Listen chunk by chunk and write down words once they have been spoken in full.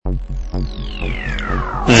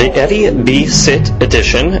The Eddie B. Sit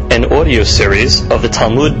edition and audio series of the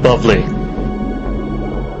Talmud Bavli.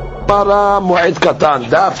 Moed Katan,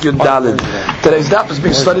 Daf Yud Daled. Today's daf is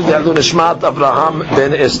being studied by Nishmat Abraham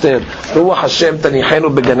ben Esther. Ruach Hashem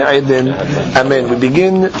Tanichenu Began Eden. Amen. We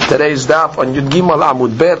begin today's daf on Yud Gimel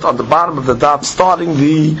Amud Bet on the bottom of the daf, starting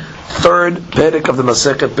the third perek of the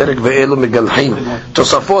Masechet, perek Ve'elu Megalchim.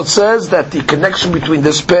 Tosafot says that the connection between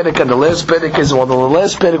this perek and the last perek is, although in the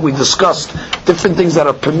last perek we discussed different things that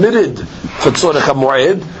are permitted for Tzorech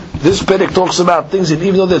HaMoed, this perek talks about things that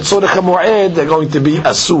even though they're Tzorech HaMoed, they're going to be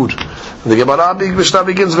asur. The Gemara Mishnah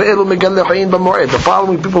begins Ve'elu Megalchim b'Moed. The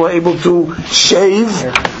following people are able to shave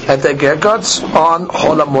and take haircuts on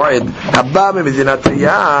Chol HaMoed. Habba Medinat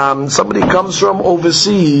Hayam. Somebody comes from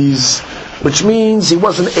overseas, which means he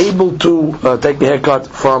wasn't able to take the haircut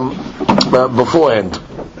from beforehand.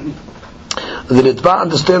 The Ritva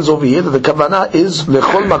understands over here that the Kavanah is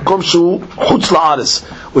lechol makom shu chutz la'aretz,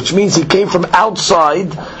 which means he came from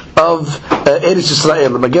outside of Eretz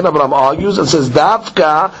Yisrael. Magen Avraham argues and says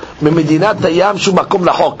Dafka memedinat hayam shu makom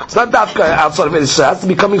lahok. It's not Dafka outside of Eretz Yisrael. It has to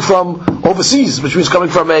be coming from overseas, which means coming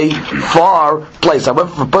from a far place. However,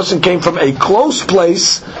 if a person came from a close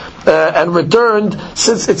place and returned,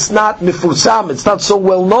 since it's not mifursam, it's not so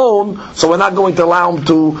well known, so we're not going to allow him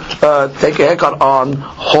to take a haircut on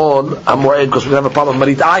Chol HaMoed, because we have a problem with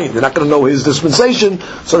Marit Ayin. They're not going to know his dispensation,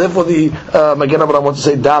 so therefore the Magen Avraham wants to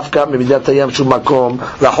say Dafka Memidat Hayam Shu Makom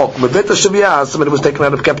Lahok. Mebet HaShaviyah, somebody was taken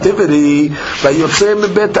out of captivity. Vayotzei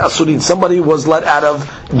Mebet HaAsurin, somebody was let out of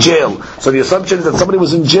jail. So the assumption is that somebody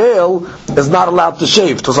was in jail is not allowed to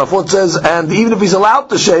shave. Tosafot says, and even if he's allowed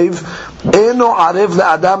to shave, Eno Arev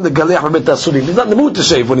LeAdam he's not in the mood to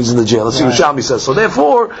shave when he's in the jail. That's what Yomi says. So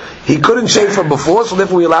therefore, he couldn't shave from before, so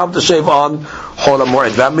therefore we allow him to shave on Chol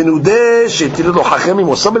HaMoed.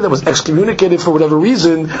 Or somebody that was excommunicated for whatever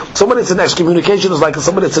reason, somebody that's in excommunication is like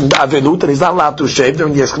somebody that's in Avelut, and he's not allowed to shave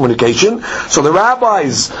during the excommunication. So the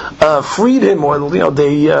rabbis freed him, or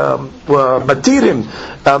they matir him,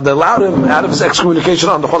 they allowed him out of his excommunication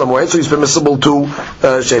on the Chol HaMoed, so he's permissible to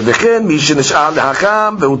shave.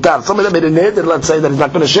 Somebody that made a neder, let's say that he's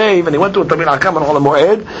not going to shave, and he went to a Tamil Hakam on Chol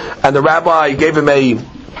HaMoed, and the rabbi gave him a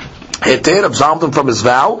heter, absolved him from his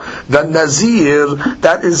vow. The Nazir,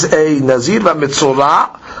 that is a Nazir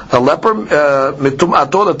v'mitzorah, a leper,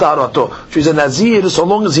 mitum'ato l'taharato. She's a Nazir, so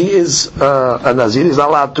long as he is a Nazir, he's not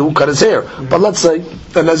allowed to cut his hair. But let's say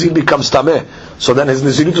the Nazir becomes tameh, so then his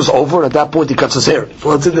Nazirut is over, and at that point he cuts his hair. So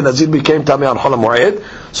let's say the Nazir became tameh on Chol HaMoed,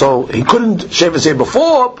 so he couldn't shave his hair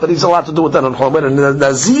before, but he's allowed to do it then on Chol HaMoed. And the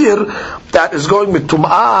Nazir, that is going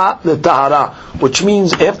mitum'ah l'tahara, which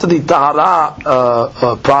means after the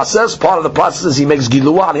tahara process, part of the process is he makes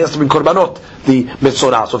giluah, and he has to bring korbanot, the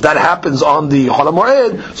mitzorah. So if that happens on the Chol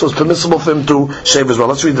HaMoed, so it's permissible for him to shave as well.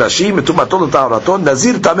 Let's read Rashi. Mitum'ato l'taharato,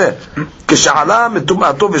 Nazir tameh, k'sha'ala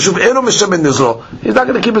mitum'ato v'shuv eno mishamin nizro. He's not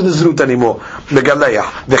going to keep his nizrut anymore. Megalayah.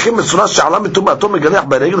 V'chim mitzorah sha'ala mitum'ato megalayah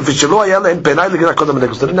b'regel, v'shelo haya lehem penai l'gerach kodam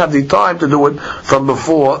negel. They didn't have the time to do it from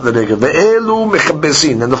before the negel. Ve'elu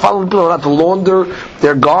mechabesin. And the following people are allowed to launder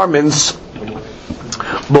their garments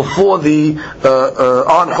before the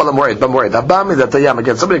on Chol HaMoed, b'Moed. Habami that Tayam,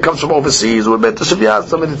 again, somebody comes from overseas, or Bet HaShaviyah,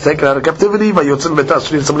 somebody taken out of captivity, Vayotzim Bet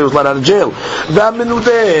HaSurin, somebody was let out of jail.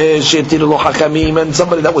 V'Amenudeh she'etiru lo Hakamim, and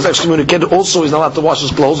somebody that was excommunicated also is not allowed to wash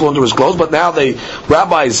his clothes, launder his clothes, but now the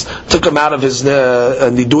rabbis took him out of his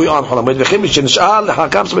nidui on Chol HaMoed. V'chim mishenish'al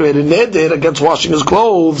l'Hakam, somebody made a neder against washing his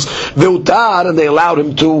clothes, v'utar, and they allowed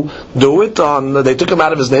him to do it they took him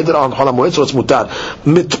out of his neder on Chol HaMoed, so it's mutar.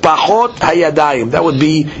 Mitpachot hayadayim, that would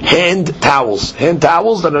be hand towels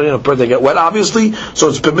that are they get wet, obviously, so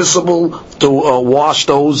it's permissible to wash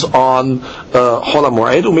those on Chol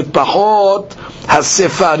HaMoed. Umitpachot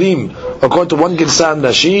has-sefarim, according to one Girsa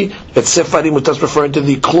Nashi, it's sefarim, which is referring to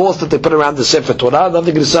the cloth that they put around the Sefer Torah.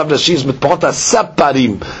 Another Girsa Nashi is mitpachot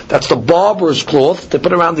has-separim, that's the barber's cloth they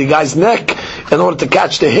put around the guy's neck in order to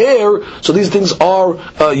catch the hair. So these things are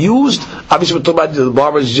used. Obviously we're talking about the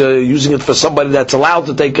barber's using it for somebody that's allowed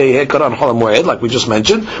to take a haircut on Chol HaMoed, like we just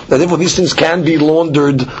mentioned, and therefore these things can be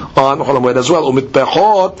laundered on Chol HaMoed as well.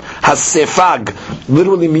 Umitpechot has-sefag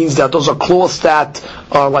literally means that those are cloths that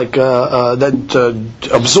are like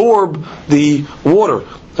absorb the water.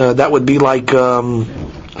 That would be like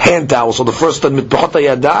hand towels. So the first one, mitpechot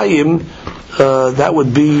hayadayim, that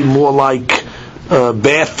would be more like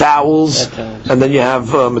bath towels, and then you have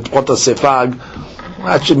mitpechot has-sefag,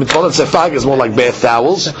 Actually, mitfolet sefag is more like bath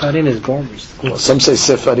towels. Sefarim is garments. Well, some say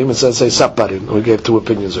sefarim and some say saparim. We gave two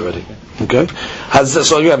opinions already. Okay?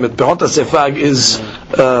 So yeah, mitfolet sefag is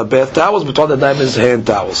bath towels, mitfolet daim is hand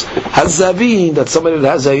towels. Hazavin, that's somebody that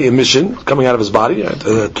has a emission coming out of his body,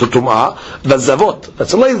 tutumah. Vazavot,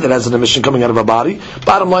 that's a lady that has an emission coming out of her body.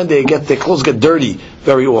 Bottom line, their clothes get dirty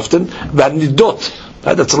very often. Vanidot,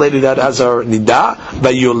 that's a lady that has her nida.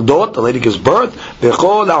 Vayuldot, the lady gives birth.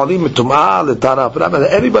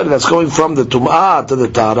 Anybody that's going from the tum'ah to the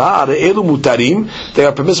tara, they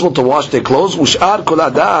are permissible to wash their clothes. Ushar kol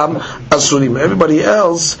adam asurim. Everybody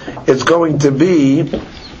else is going to be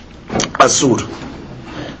asur.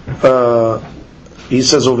 He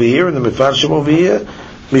says over here in the Mefarshim over here,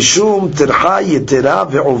 Mishum tirha yetera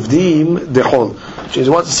ve'ovdim dechol. He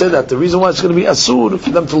wants to say that the reason why it's going to be asur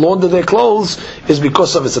for them to launder their clothes is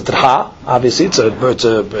because of it's a tirha. Obviously, it's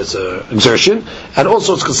a exertion, and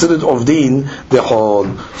also it's considered ovdin dechol.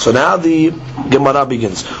 So now the Gemara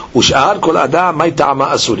begins. Ushar kol adam may ta'ama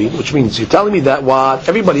asurin, which means you're telling me that what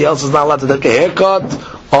everybody else is not allowed to take a haircut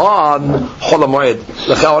on Chol HaMoed.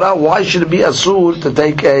 Why should it be asur to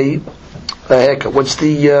take a haircut? What's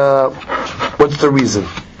the reason?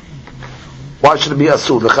 Why should it be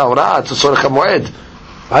asur? It's a sort of moed.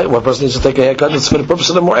 Right? One person needs to take a haircut, it's for the purpose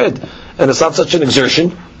of the moed. And it's not such an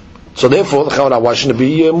exertion. So therefore, why shouldn't it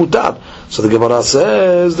be mutar? So the Gemara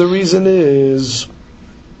says, the reason is...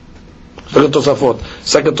 Second Tosafot,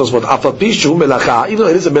 Afal Pishu Melacha, even though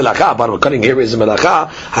it is a Melacha, but we're cutting here is a Melacha,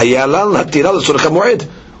 Hayalal Hatira the Sorech HaMoed.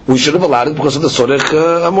 We should have allowed it because of the Sorech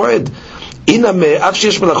HaMoed. אף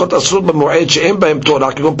שיש מלאכות אסורות במועד שאין בהם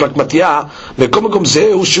תורה כגון פרקמטיה וכל מקום זה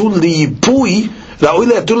הוא שהוא ליפוי ראוי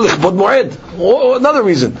להתיר לכבוד מועד. Another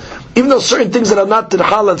reason, even though certain things that are not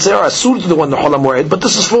תרחה, let's say, are asur to the one חול המועד, but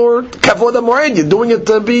this is for kavod המועד, you're doing it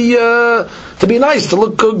to be nice, to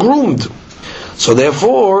look groomed. So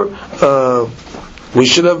therefore we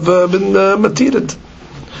should have been matired.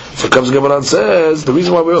 So comes the Gemara and says the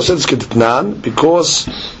reason why we all said this ketitnan, because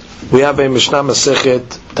we have a Mishnah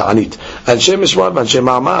Masechet Ta'anit. Anshe Mishmar and Anshe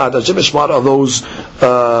Ma'amad. Anshe Mishmar are those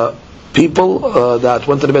people that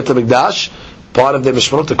went to the Beit HaMikdash, part of the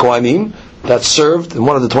Mishmarot, the Kohanim, that served in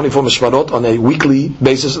one of the 24 Mishmarot on a weekly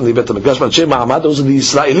basis in the Beit HaMikdash. Anshe Ma'amad, those are the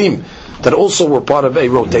Israelim that also were part of a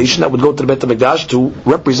rotation that would go to the Beit HaMikdash to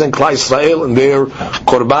represent Klal Israel in their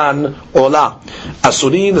Korban Olah.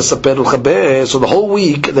 Asurin, the Saper Al-Chabeh, so the whole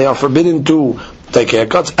week they are forbidden to take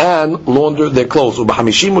haircuts and launder their clothes. But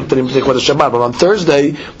on Thursday,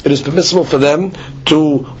 it is permissible for them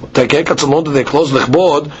to take haircuts and launder their clothes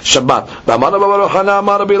l'chbod Shabbat.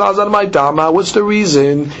 What's the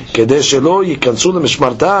reason?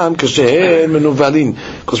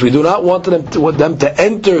 Because we do not want them to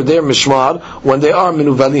enter their mishmar when they are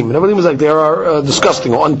menuvalim. Menuvalim is like they are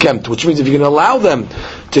disgusting or unkempt, which means if you can allow them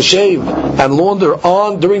to shave and launder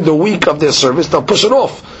on during the week of their service, they'll push it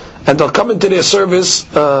off. And they'll come into their service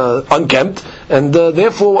unkempt, and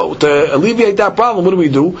therefore, to alleviate that problem, what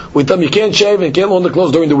do? We tell them you can't shave and you can't launder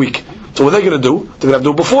clothes during the week. So what are they going to do? They're going to have to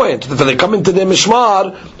do it beforehand. So they come into their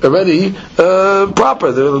mishmar already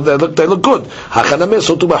proper. They look good.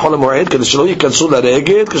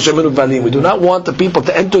 We do not want the people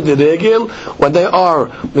to enter the regel when they are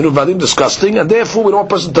menuvalim, disgusting, and therefore we don't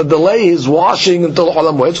want a person to delay his washing until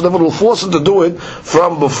Chol HaMoed, so therefore we'll force him to do it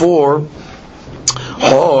from before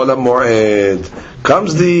Chol HaMoed.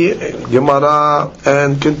 Comes the Gemara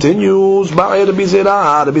and continues. Rabbi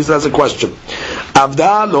Zera has a question.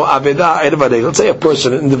 Let's say a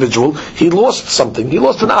person, an individual, he lost something. He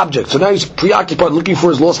lost an object. So now he's preoccupied looking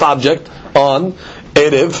for his lost object on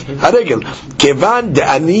Erev Haregel. Kevan de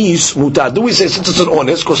anis mutad. Do we say since it's an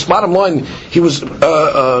honest? Because bottom line, he was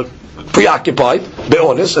preoccupied, be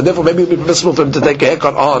honest, and therefore maybe it would be permissible for him to take a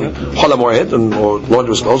haircut on Chol HaMoed or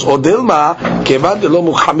launder his clothes. Or Dilma, Kevan de lo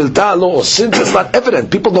muchamilta lo, or since it's not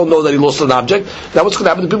evident, people don't know that he lost an object. Now what's going to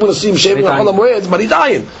happen? The people will see him shaving on Chol HaMoed, but he's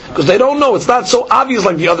dying because they don't know. It's not so obvious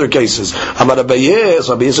like the other cases. Amar Abaye,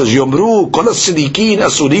 so Abaye says, Yomru kol sidikin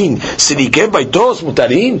asurin, sidike baitos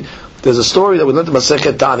mutarin. There's a story that we learned in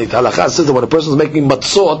Masechet Ta'anit. Halakha says that when a person is making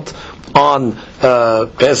matzot on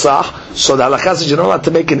Pesach, so the halakha says you're not allowed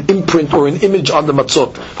to make an imprint or an image on the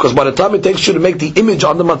matzot, because by the time it takes you to make the image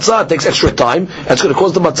on the matzah, it takes extra time, and it's going to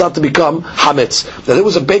cause the matzah to become hametz. Now there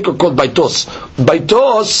was a baker called Baitos.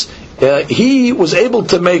 Baitos, he was able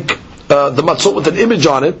to make the matzot with an image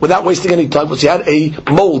on it without wasting any time, because he had a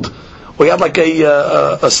mold. We had like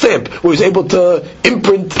a stamp where he was able to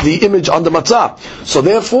imprint the image on the matzah. So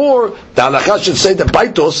therefore, the halakha should say that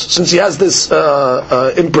Baitos, since he has this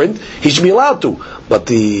imprint, he should be allowed to. But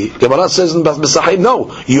the Gemara says in Mesahim, no,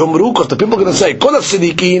 Yomru, because the people are going to say, Kol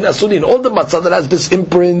Sidikin, Asurin, all the matzah that has this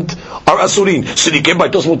imprint are Asurin. Sidikin,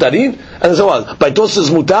 Baitos Mutarin, and they say, well, Baitos is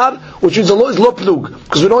Mutar, which means the law is Lo Plug,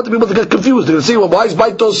 because we don't want the people to get confused. They're going to say, well, why is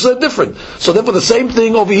Baitos different? So therefore, the same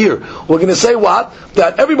thing over here. We're going to say what?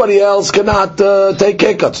 That everybody else cannot take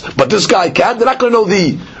haircuts, but this guy can. They're not going to know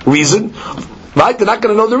the reason. Right? They're not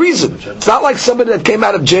going to know the reason. It's not like somebody that came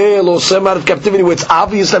out of jail or came out of captivity where it's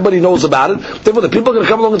obvious everybody knows about it. Therefore, the people are going to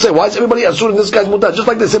come along and say, why is everybody asur and this guy's mutar? Just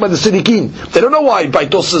like they say by the Sidikin. They don't know why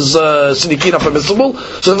Baitos is Sidikin are permissible.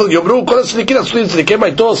 So they Yomru, Kol Sidikin Asurin, Sidikin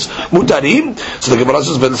Baitos Mutarim. So the Gemara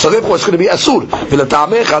says, so therefore it's going to be asur.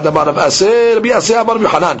 V'letamech adamar of aser, bi'aseh amar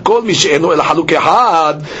v'hanan. Kol mi she'enu el haluk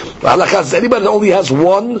ehad. Halachas, anybody that only has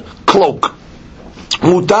one cloak.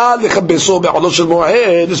 Mutar lechabeso be'olosh shel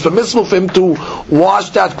moed. It's permissible for him to wash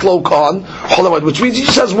that cloak on Chol Moed, which means he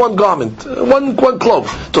just has one garment, one cloak.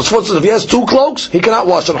 So for instance, if he has two cloaks, he cannot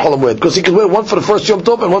wash on Chol Moed because he can wear one for the first Yom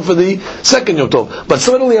Tov and one for the second Yom Tov. But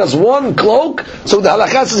someone only has one cloak, so the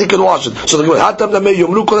halakha says he can wash it. So the hatam namei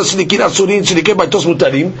yomru kol hasidikin asurin shenikim baitos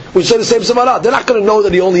mutarim. We say the same Samara. They're not going to know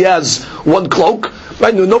that he only has one cloak.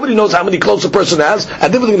 Right? Nobody knows how many clothes a person has,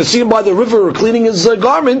 and then they're going to see him by the river cleaning his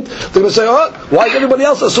garment. They're going to say, "Oh, why is everybody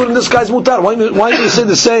else assuming this guy's mutar? Why do you say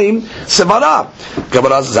the same?" Sevara.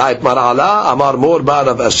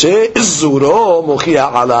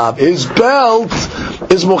 His belt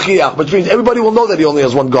is mochiach, which means everybody will know that he only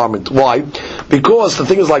has one garment. Why? Because the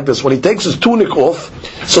thing is like this: when he takes his tunic off,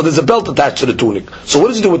 so there's a belt attached to the tunic. So what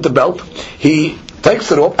does he do with the belt? He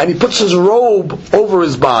takes it off and he puts his robe over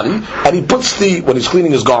his body, and he puts when he's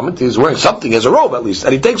cleaning his garment, he's wearing something as a robe at least,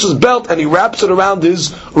 and he takes his belt and he wraps it around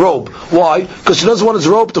his robe. Why? Because he doesn't want his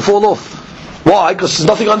robe to fall off. Why? Because there's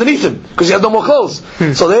nothing underneath him, because he has no more clothes.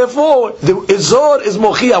 So therefore, the izor is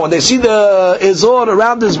mochia. When they see the izor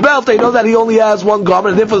around his belt, they know that he only has one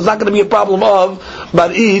garment, and therefore there's not going to be a problem of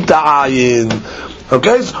mar'i ta'ayin.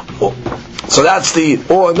 Okay? So that's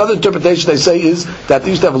or another interpretation they say is that they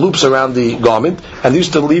used to have loops around the garment, and they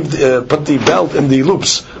used to put the belt in the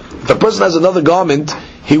loops. If a person has another garment,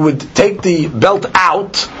 he would take the belt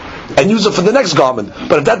out and use it for the next garment.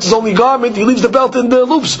 But if that's his only garment, he leaves the belt in the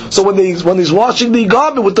loops. So when he's washing the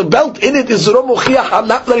garment with the belt in it, is mochiach,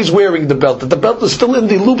 not that he's wearing the belt. That the belt is still in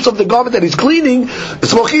the loops of the garment that he's cleaning,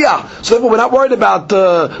 it's mochiach. So therefore we're not worried about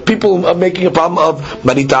people making a problem of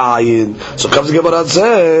manitayin. So comes the Gemara and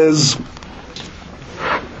says,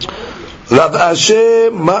 Rav Asher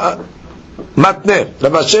Matne.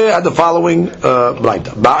 Rav Asher had the following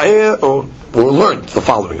Ba'er, or learned the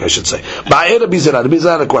following, I should say. Ba'er Rabbi Zera. Rabbi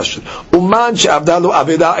Zera had a question. Uman she'avdalu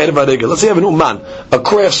aveda erev haregel. Let's say you have an uman, a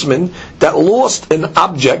craftsman that lost an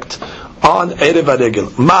object on erev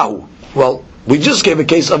haregel. Mahu. Well, we just gave a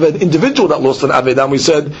case of an individual that lost an avedah, and we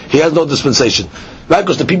said he has no dispensation. Right?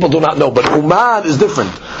 Because the people do not know. But uman is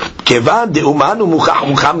different. Kevan de umanu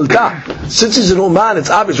muchamilka. Since he's an uman, it's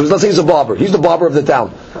obvious. Because let's say he's a barber. He's the barber of the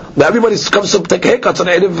town. Now everybody comes to take haircuts on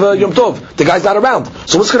Erev Yom Tov. The guy's not around.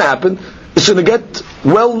 So what's going to happen? It's going to get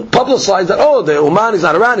well publicized that, the uman is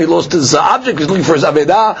not around, he lost his object, he's looking for his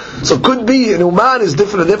avedah. So it could be an uman is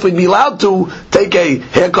different, and therefore he'd be allowed to take a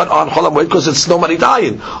haircut on Chol Moed because it's no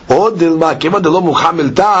maritayin.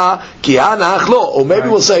 Or maybe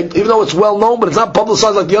we'll say, even though it's well known, but it's not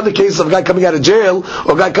publicized like the other case of a guy coming out of jail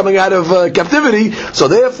or a guy coming out of captivity, so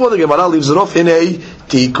therefore the Gemara leaves it off in a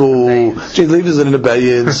tiku. She leaves it in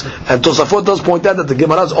abeyance. And Tosafot does point out that the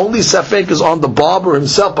Gemara's only safek is on the barber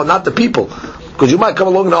himself, but not the people. Because you might come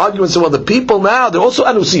along and argue and say, well, the people now, they're also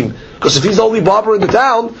anusim. Because if he's the only barber in the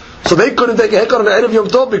town, so they couldn't take a haircut on the end of Yom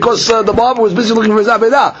Tov because the barber was busy looking for his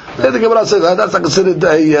avedah. Then the Gemara says that's not considered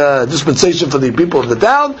a dispensation for the people of the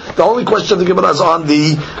town. The only question of the Gemara is on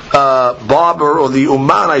the barber, or the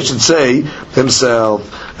uman, I should say, himself.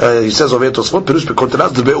 He says over here, Tosfot, Pirush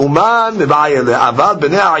Bekonteras, the Uman Mevayel, Avad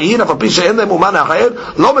Bnei Ayin, Afapisha Endem Uman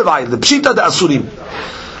Achayer, Lo Mevayel, the Pshita de Asurim.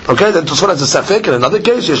 Okay, then Tosfot has a safek. In another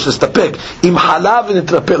case, it's just a pick. Im halav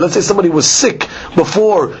v'nitrapeh. Let's say somebody was sick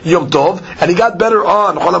before Yom Tov, and he got better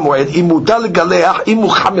on Chol Moed. Im mutal galeach, im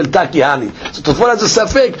muchamilta kihani. So Tosfot has a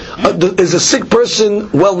safek. Is a sick person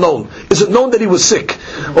well known? Is it known that he was sick?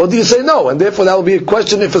 Or do you say no? And therefore that will be a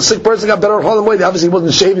question. If a sick person got better on Chol Moed, obviously he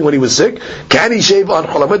wasn't shaving when he was sick. Can he shave on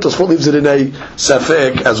Chol Moed? Tosfot leaves it in a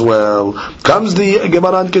safek as well. Comes the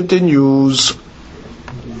Gemara and continues.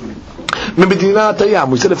 We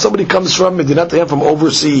said if somebody comes from Medinat Hayam, from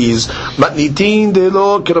overseas, Matnitin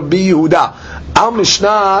delo Rabbi Yehuda. Our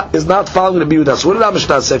Mishnah is not following Rabbi Yehuda. So what did our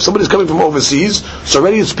Mishnah say? If somebody's coming from overseas, so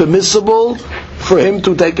already it's permissible for him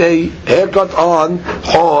to take a haircut on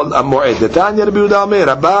Chol HaMoed. The Tanya Rabbi Yehuda Omer,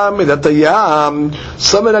 Rabba Midatayam,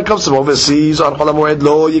 someone that comes from overseas on Chol HaMoed,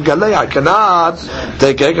 Lo Yigalei, I cannot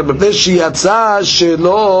take a haircut,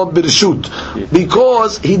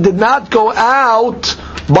 because he did not go out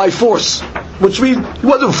by force, which means he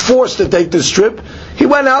wasn't forced to take this trip, he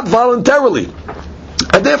went out voluntarily.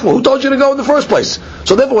 And therefore, who told you to go in the first place?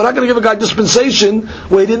 So therefore, we're not going to give a guy dispensation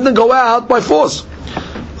where he didn't go out by force.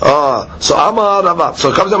 So Amar Rava. So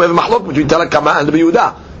it comes down, we have a mahlok between Tanakama and Rabbi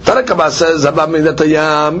Yehuda. Tanakama says, Rabbi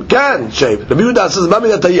Midatayam can shave. Rabbi Yehuda says, Rabbi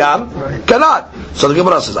Midatayam cannot. So the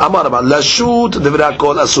Gemara says, Amar Rava, Lashut Devra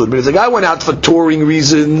Kol Asur. Because the guy went out for touring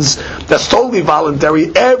reasons, that's totally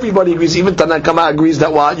voluntary. Everybody agrees, even Tanakama agrees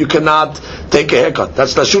that what? You cannot take a haircut.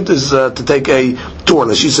 That's Lashut is to take a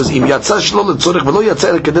tour. She says, Im Yatsa Shlo L'Tzorech V'lo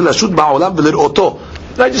Yatsa Kedel Lashut Ba'olam V'Lir'oto.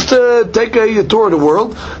 I just take a tour of the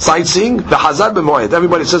world, sightseeing, the Hazar b'Moed.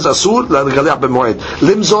 Everybody says Asur, l'Galech b'Moed.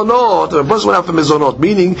 Limzonot, the person went out for Mizonot,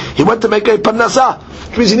 meaning he went to make a Parnasa,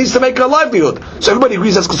 which means he needs to make a livelihood. So everybody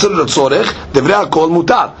agrees that's considered a Tzorech, Devrei HaKol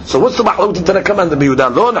Mutar. So what's the Mahlok to Tanakama and the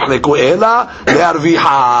Yehuda? Lo nachleku ela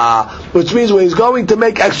le'arviha. Which means when he's going to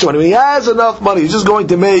make extra money, when he has enough money, he's just going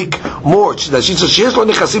to make more. That she says, she's lo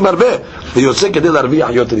nechasim arveh.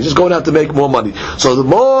 He's just going out to make more money. So the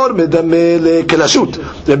more medamele kelashut.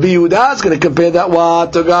 The Yehuda is going to compare that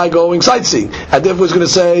what the guy going sightseeing, and therefore he's going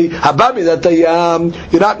to say Habami that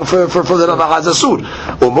you're not for the Ravah Asur.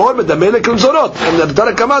 Umor medamele kelmzonot, and the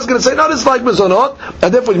Tanakama is going to say no, it's like mezonot,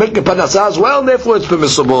 and therefore you're making a panasa as well, and therefore it's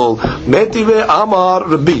permissible. Metive Amar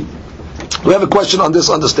Rabbi. We have a question on this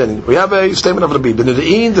understanding. We have a statement of Rabbi.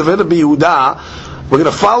 B'ned'in dever Rabbi Yehuda. We're going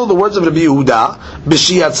to follow the words of Rabbi Yehuda.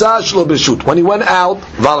 B'shiyatza shlo b'rshut. When he went out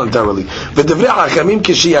voluntarily. V'devrei hachamim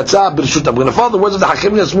k'shiyatza b'rshut. I'm going to follow the words of the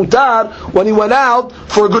hachamim that's mutar when he went out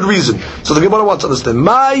for a good reason. So the Gemara wants to understand.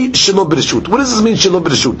 My shlo b'rshut. What does this mean shlo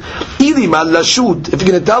b'rshut? Idi ma lashut. If you're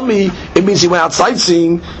going to tell me it means he went out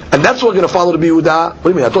sightseeing, and that's what we're going to follow Rabbi Yehuda. What do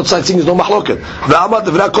you mean? I thought sightseeing is no mahloket. V'amar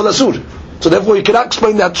devrei kol asur. So therefore you cannot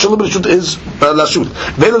explain that shlo b'rshut is lashut.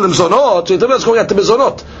 Ve'el lemzonot. So you tell me that's going out to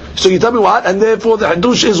mezonot. So you tell me what? And therefore the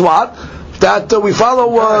hadush is what? That we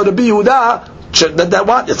follow Rabbi Yehuda. That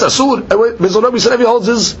what? It's asur. Mezonot we said every holds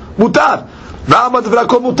is mutar. V'amad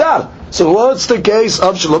v'rakol mutar. So what's the case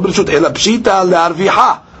of shlo b'rshut? Ela pshita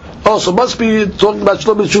le'arviha. Oh, so must be talking about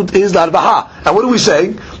shlo b'rshut is l'arvaha. And what are we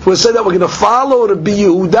saying? We're saying that we're going to follow Rabbi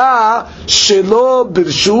Yehuda shelo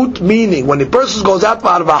b'rshut, meaning when the person goes out for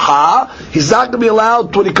arvaha, he's not going to be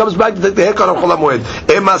allowed when he comes back to take the haircut of Chol HaMoed.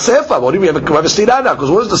 Emasefa. What do you mean? We have a stira now,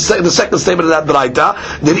 because what is the second statement of that braita?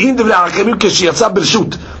 Nir'in devrei hachamim k'shiyatza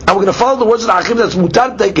b'rshut. And we're going to follow the words of the hachamim that's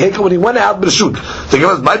mutar to take a haircut when he went out b'rshut. So he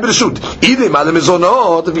goes by b'rshut. Idim ale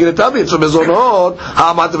mezonot. If you're going to tell me it's a mezonot,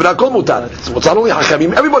 ha'amad devrei kol mutar. It's not only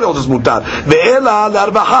hachamim. Everybody else is mutar. Ve'ela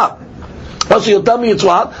l'arvaha. So you tell me it's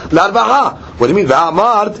what? L'arvaha. What do you mean?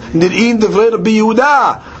 V'amart nir'in devrei Rabbi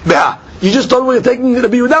Yehuda. You just told me we're taking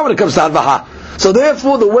Rabbi Yehuda when it comes to l'arvaha. So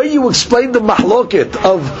therefore, the way you explain the mahloket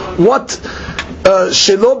of what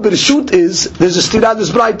shelo b'rshut is, there's a stira this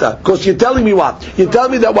braita. Because you're telling me what? You're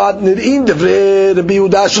telling me that what nir'in devrei Rabbi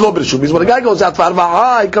Yehuda shelo b'rshut means when a guy goes out for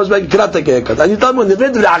arvaha, he comes back, he cannot take a haircut. And you tell me when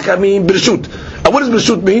devrei hachamim b'rshut. And what does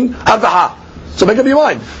b'rshut mean? Arvaha. So make up your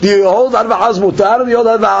mind. The old arvaha is mutar, and the old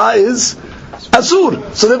arvaha is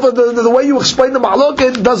asur. So therefore, the way you explain the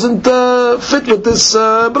mahloket doesn't fit with this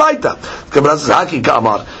braita. Gemara says, "Haki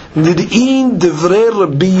ka'amar nid'in devrei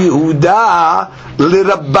Rabbi Yehuda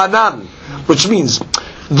lirabbanan," which means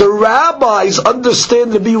the rabbis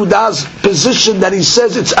understand Rabbi Yehuda's position that he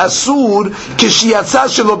says it's asur k'shiyatza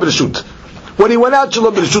shelo b'rshut. When he went out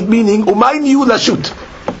shelo b'rshut, meaning umayni yu lashut.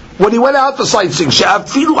 When he went out for sightseeing,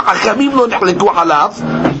 she'afilu hachamim lo nechleku alav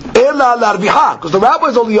ela l'arviha, because the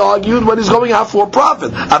rabbis only argued when he's going out for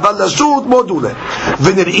profit. Aval lashut module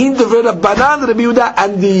v'nir'in devrei Rabbanan Rabbi Yehuda,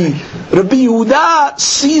 and the Rabbi Yehuda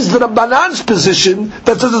sees the Rabbanan's position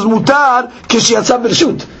that says it's mutar k'shiyatza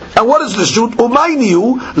b'rshut. And what is the shut?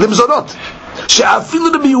 Umayniu limzonot.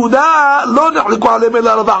 She'afilu Rabbi Yehuda lo nechleku alav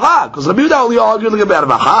ela l'arvaha, because Rabbi Yehuda only argued about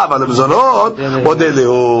l'arvaha, but limzonot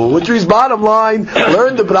modelu. Which means, bottom line,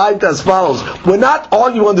 learn the braita as follows. We're not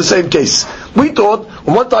arguing on the same case. We thought,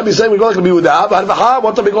 one time he's saying we go like Rabbi Yehuda, harvaha,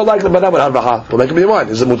 one time we go like the Rabbanan, harvaha. Well, make up your mind.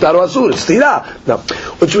 Is it mutar or asur? It's tira. No.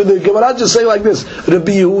 Which the Gemara just say like this: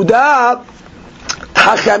 Rabbi Yehuda,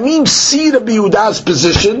 hachamim see Rabbi Yehuda's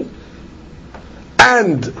position,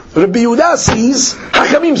 and Rabbi Yehuda sees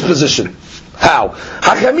hachamim's position. How?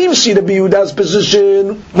 Hachamim see Rabbi Yehuda's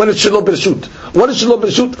position when it's shelo b'rshut. When it's shelo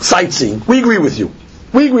b'rshut, sightseeing. We agree with you.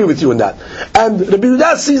 We agree with you in that. And Rabbi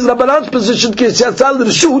Yehuda sees Rabbanan's position,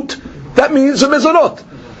 that means a mezonot.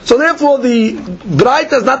 So therefore, the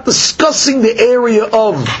Braita is not discussing the area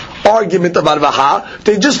of argument of Arvaha.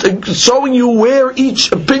 They're just showing you where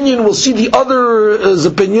each opinion will see the other's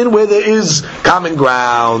opinion, where there is common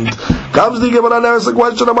ground. Comes the Gemara and asks a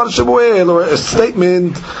question about Shemuel, or a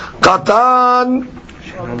statement. Katan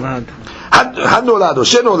Hanolad or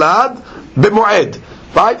Shenolad b'Moed.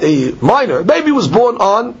 Right? A minor. Baby was born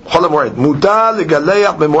on Chol HaMoed. Mutar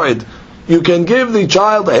legaleach b'Moed. You can give the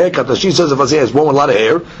child a haircut. As she says, if he has born with a lot of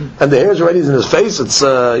hair, and the hair is already in his face, it's,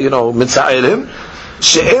 mitza'el him.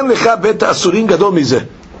 She'en lecha bet asurin gadol mizeh.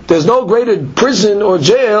 There's no greater prison or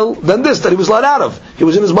jail than this that he was let out of. He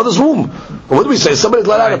was in his mother's womb. What do we say? Somebody's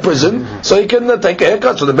let out of prison, so he can take a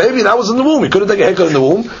haircut. So the baby that was in the womb, he couldn't take a haircut in the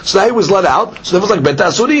womb. So now he was let out. So that was like bet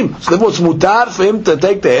asurim. So therefore it's mutar for him to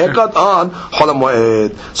take the haircut on Chol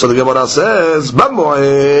HaMoed. So the Gemara says,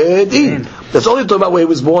 b'Moed. That's only talking about where he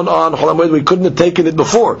was born on Chol HaMoed. We couldn't have taken it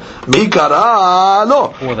before. Mikara,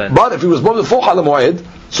 no. But if he was born before Chol HaMoed,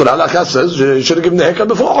 so the halakha says you should have given the haircut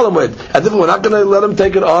before Chol HaMoed. And therefore we're not going to let him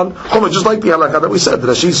take it on Chol HaMoed, just like the halakha that we said.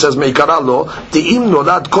 Rashi says, Meikara lo, ti'im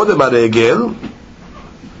nolad kodem haregel,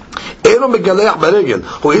 eno megaleach baregel,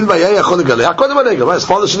 hu'il vayaya chol legaleach kodem haregel. His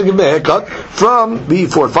father should have given the haircut from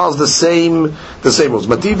before. It follows the same rules.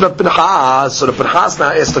 Mativ Pinchas, so the Pinchas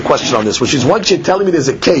now asks the question on this, which is, once you're telling me there's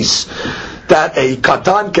a case that a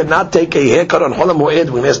Katan cannot take a haircut on Chol HaMoed,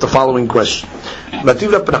 we ask the following question.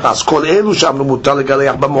 Mativ Pinchas, kol elu shamnu mutar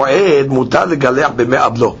legaleach b'Moed, mutar legaleach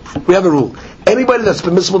b'me'ablo. We have a rule. Anybody that's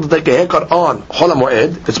permissible to take a haircut on Chol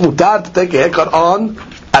HaMoed, it's mutar to take a haircut on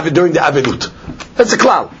during the Avilut. That's a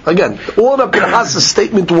klal. Again, all of Pinchas'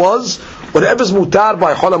 statement was, whatever's mutar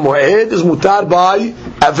by Chol HaMoed is mutar by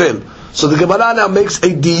Avil. So the Gemara now makes a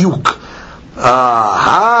diuk.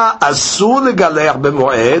 Asur legaleach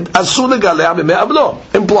b'Moed, asur legaleach b'me'ablo,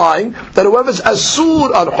 implying that whoever's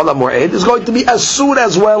asur on Chol HaMoed is going to be asur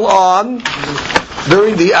as well on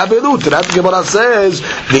during the Avilut. That the Gemara says,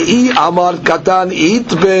 Ve'i amar katan it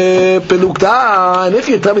be'pelukta. And if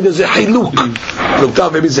you tell me there's a hiluk,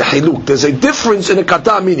 pelukta maybe it's a hiluk, there's a difference in a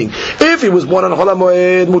katan, meaning, if he was born on Chol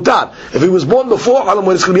HaMoed, mutar. If he was born before Chol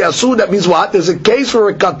HaMoed, it's going to be asur. That means what? There's a case where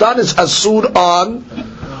a katan is asur on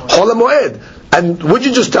Chol HaMoed. And would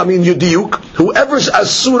you just tell me in your diuk, whoever's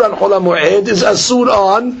asur on Chol HaMoed is asur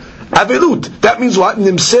on Avilut. That means what?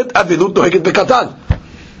 Nimset Avilut noheget bekatan.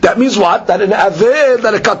 That means what? That in Avil,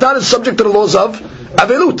 that a Katan is subject to the laws of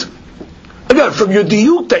Avilut. Again, from your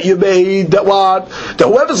diuk that you made, that what? That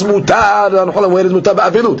whoever's mutar on Chol HaMoed is mutar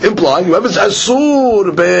ba'avilut, implying whoever's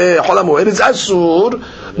asur be'Chol HaMoed is asur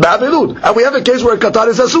ba'avilut. And we have a case where a Katan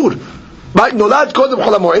is asur. Right? Nolad kodem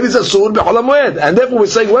Chol HaMoed is asur be'Chol HaMoed. And therefore we're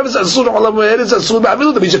saying whoever's asur Chol HaMoed is asur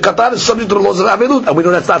ba'avilut. That means a Katan is subject to the laws of Avilut. And we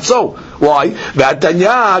know that's not so. Why?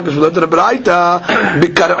 Ve'atanya, because we learned in the Braita,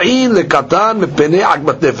 B'kar'in le'Katan me'penei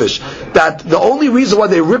agmat nefesh. That the only reason why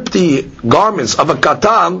they rip the garments of a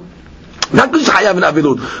Katan, not because it's hayav in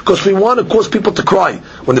Avilut, because we want to cause people to cry.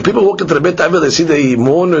 When the people walk into the Beit Avil, they see the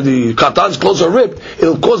mourner, the Katan's clothes are ripped,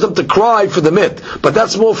 it'll cause them to cry for the mit. But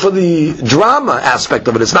that's more for the drama aspect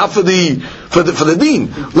of it. It's not for the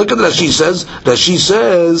deen. Look at what Rashi says. Rashi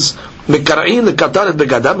says, "Mekara'in lekatan et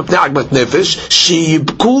begadam mepnei agmat nefesh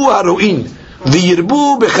sheyibku haro'in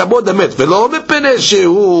v'yirbu bechabod hamet v'lo mepnei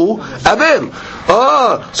shehu avel."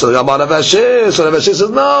 So the Rav Ashi says,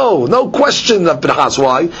 no question of Pinchas.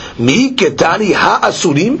 Why? Mi ketani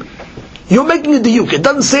ha'asurim. You're making a diuk. It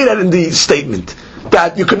doesn't say that in the statement.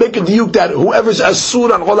 That you can make a diuk that whoever's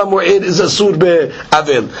asur on Chol HaMoed is asur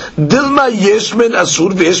be'avil. Dilma yeshmen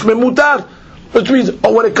asur v'yeshmen mutar. Which means,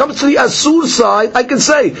 when it comes to the asur side, I can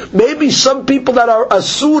say, maybe some people that are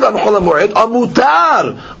asur on Chol HaMoed are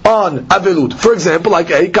mutar on avilut. For example, like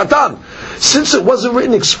a katan. Since it wasn't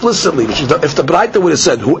written explicitly, which is if the Braita would have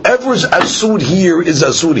said, whoever's asur here is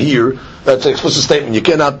asur here, that's an explicit statement. You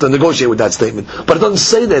cannot negotiate with that statement. But it doesn't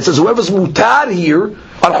say that. It says whoever's mutar here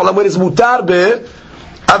on Chol HaMoed is mutar be'avil.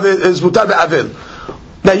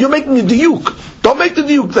 Now you're making a diuk. Don't make the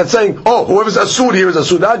diuk that's saying, whoever's asur here is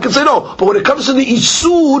asur. Now I can say no. But when it comes to the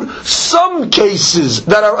isur, some cases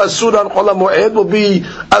that are asur on Chol HaMoed will be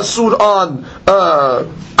asur on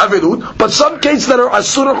avilut. But some cases that are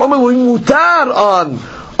asur on Chol HaMoed will be mutar on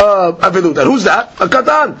avilut. And who's that? A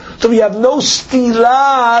katan. So we have no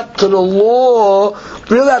stira to the law.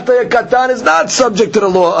 Really, a katan is not subject to the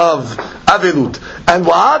law of avilut. And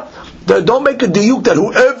what? Don't make a diuk that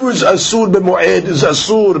whoever is asur b'moed is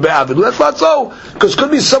asur be'avilu. That's not so. Because could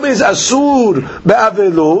be somebody is asur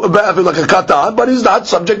be'avilu like a katan, but he's not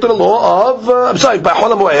subject to the law of, by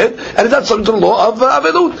Chol HaMoed, and he's not subject to the law of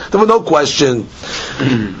avilu. There was no question.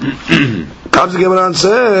 Comes the Gemara and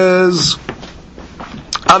says,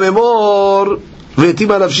 Amemor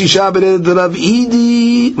Ve'tima Rav Shisha ben Rav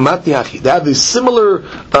Idi matni hachi. They have this similar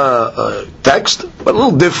text, but a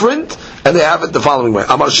little different, and they have it the following way.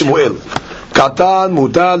 Amar Shemuel, Katan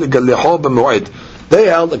mutar legaleho b'moed. They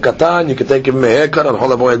held a Katan, you can take him a haircut on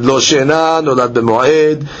Chol HaMoed. Lo shena nolad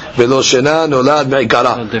b'moed, ve'lo shena nolad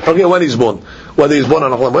me'ikara. Okay, when he's born. Whether he's born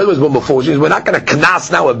on Chol HaMoed, whether he's born before, which means we're not going to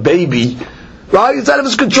knas now a baby, right? It's out of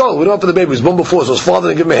his control. We don't have for the baby. He's born before, so his father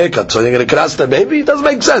didn't give him a haircut. So you're going to knas the baby? It doesn't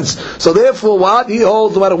make sense. So therefore, what? He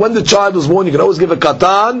holds, no matter when the child was born, you can always give a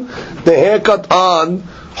Katan, the haircut on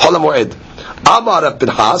Chol HaMoed. Amar Rav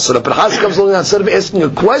Pinchas, so Rav Pinchas comes along and instead of asking a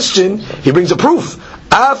question, he brings a proof.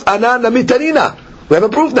 Af anan namitanina. We have a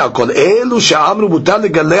proof now. Kol elu she'amru mutar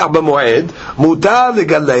legaleach b'moed, mutar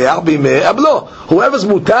legaleach b'mei ablo. Whoever's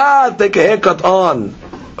mutar take a haircut on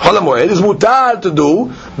Chol HaMoed is mutar to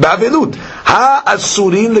do ba'avelut. Ha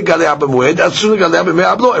asurin legaleach b'moed, asurin legaleach b'mei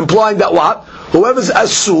ablo. Implying that what? Whoever's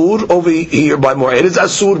asur over here by moed is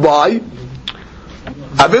asur by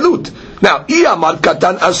avelut. Now, iyamar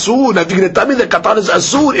katan asur. Now, if you're going to tell me that katan is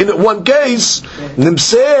asur in one case,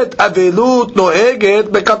 nimset avelut noeget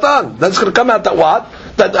bekatan. That's going to come out that what?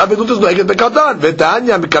 That avelut is noeget bekatan.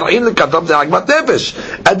 Vetanya mikar'in lekatan b'agmat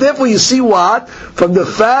nefesh. And therefore, you see what? From the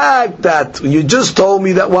fact that you just told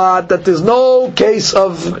me that what? That there's no case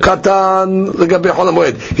of katan legabe Chol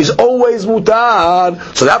HaMoed. He's always mutar.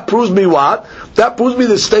 So that proves me what? That proves me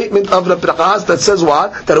the statement of the Pinchas that says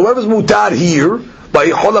what? That whoever's mutar here by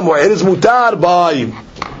Chol HaMoed is mutar by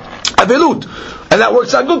avilut, and that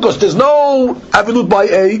works out good because there's no avilut by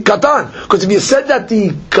a katan. Because if you said that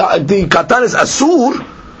the katan is asur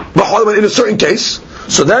in a certain case,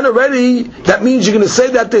 so then already that means you're going to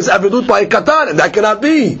say that there's avilut by a katan, and that cannot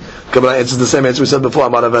be. Kabbalah answers the same answer we said before.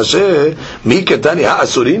 Amar Avashe mi katani ha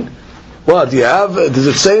asurin. What do you have? Does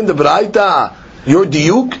it say in the Braita your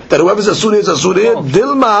diuk that whoever's asur is asur?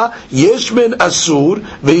 Dilma yesh men asur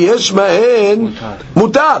veyesh mahen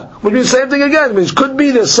mutar. Which means the same thing again. It means could be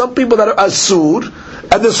there's some people that are asur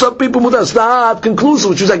and there's some people mutar. It's not conclusive,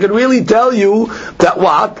 which means I can really tell you that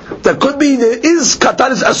what? That could be there is katan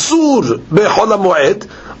is asur be'chol HaMoed,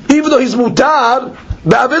 even though he's mutar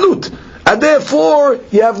be'avelut. And therefore,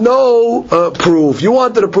 you have no proof. You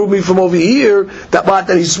wanted to prove me from over here that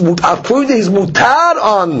he's proving that he's mutar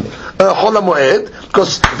on Chol HaMoed,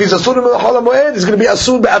 because if he's asur on Chol HaMoed, he's going to be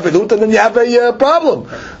asur be'avilut, and then you have a problem.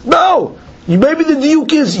 No. Maybe the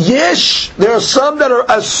diuk is, yesh, there are some that are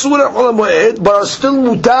asur on Chol HaMoed, but are still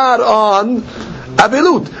mutar on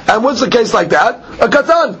avilut. And what's the case like that? A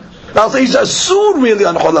katan. Now, so he's asur really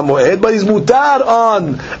on Chol HaMoed, but he's mutar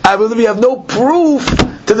on avilut. We have no proof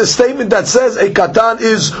to the statement that says a katan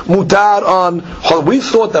is mutar on Chol. We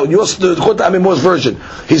thought that when you the Amimor's version,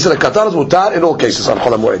 he said a katan is mutar in all cases on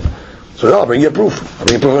Chol HaMoed. So no, I'll bring you a proof. I'll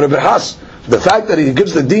bring you a proof on Ibn Has. The fact that he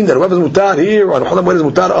gives the deen that whoever is mutar here on Chol HaMoed is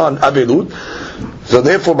mutar on avilut, so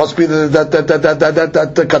therefore must be that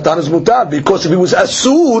the katan is mutar, because if he was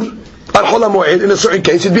asur on Chol HaMoed in a certain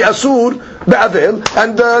case, he'd be asur be'avil,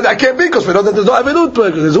 and that can't be because we know that there's no avilut.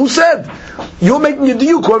 Who said? You're making a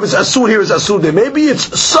diuk. Whoever's asur here is asur there. Maybe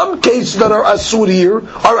it's some cases that are asur here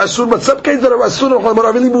are asur, but some cases that are asur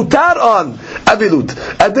are really mutar on avilut,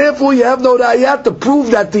 and therefore you have no rayat to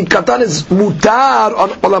prove that the katan is mutar on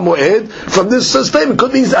Chol HaMoed from this statement.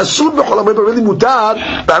 Could be he's asur b'Chol HaMoed, but really mutar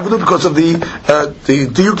avilut because of the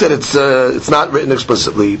diuk that it's not written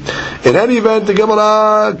explicitly. In any event, the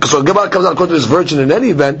Gemara, so Gemara comes out according to this version. In any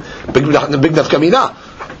event, big nafkamina.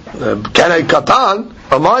 Can a katan,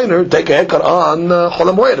 a minor, take a haircut on Chol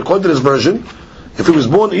HaMoed? According to this version, if he was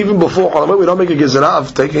born even before Chol HaMoed, we don't make a gezerah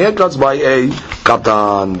of taking haircuts by a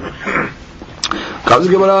katan. Comes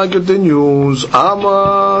the Gemara and continues.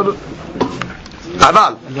 Amar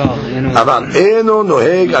Aval Eno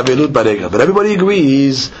Noheg Avilut Barega. But everybody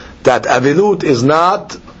agrees that Avilut is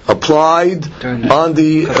not applied on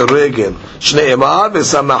the regel. Shneimar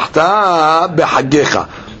v'samachta b'hagecha.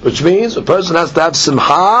 Which means a person has to have simcha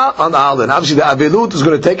on the holiday. And obviously the avilut is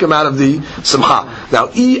going to take him out of the simcha. Now,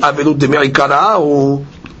 avilut de me'ikarahu,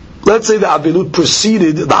 let's say the avilut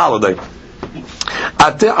preceded the holiday.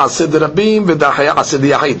 So the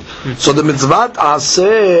mitzvat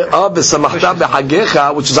aseh of v'samachta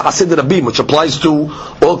b'hagecha, which is aseh rabim, which applies to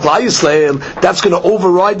all Klal Yisrael, that's going to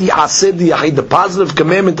override the aseh yachid, the positive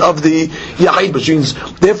commandment of the yachid, which means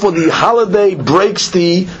therefore the holiday breaks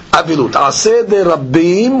the avilut. Aseh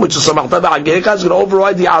rabim, which is samachta b'hagecha, is going to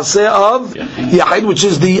override the aseh of yachid, which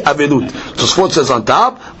is the avilut. So Sfot says on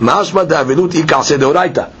top, mashma de avilut ika aseh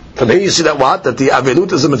deoraita. From here you see that what? That the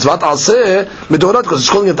avilut is a mitzvat aseh midorat, because it's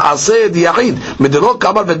calling it aseh the yachid. Midorot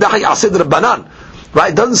kamar v'dachi aseh rabbanan.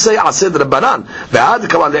 Right? It doesn't say aseh d'Rabbanan.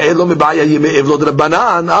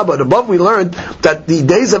 But above we learned that the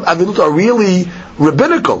days of Avilut are really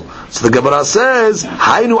rabbinical. So the Gemara says,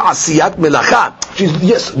 Hainu asiyat melacha.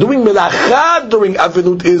 Yes, doing melacha during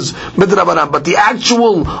Avilut is midrabanan, but the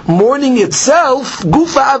actual mourning itself,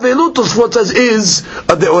 gufa Avilut, what says, is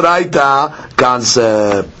a deoraita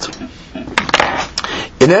concept.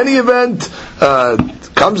 In any event,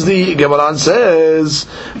 comes the Gemara and says,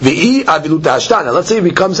 V'i Avilut Hashtan. Now let's say it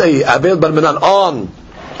becomes a Avel Bar Minan on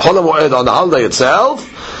Chol HaMoed, on the holiday itself.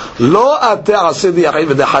 Lo ate aseh d'yachid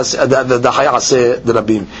v'dachai aseh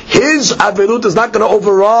d'rabim. His Avilut is not going to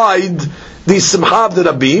override the Simcha of the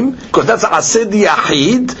Rabim, because that's aseh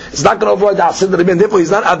d'yachid. It's not going to override the aseh d'rabim, and therefore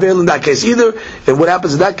he's not Avel in that case either. And what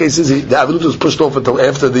happens in that case is the Avilut is pushed off until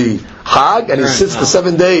after the Chag, and he sits the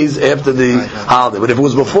 7 days after the holiday. But if it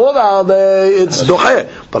was before the holiday, it's docheh.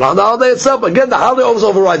 But on the holiday itself, again, the holiday always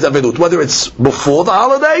overrides Avilut, whether it's before the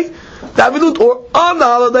holiday, the Avilut, or on the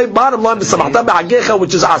holiday. Bottom line, the Samachta B'Hagecha,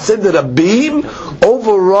 which is aseh d'rabim,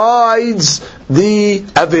 overrides the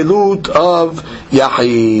Avilut of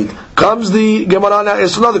Yahid. Comes the Gemara now,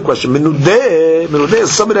 it's another question. Menudeh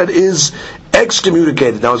is somebody that is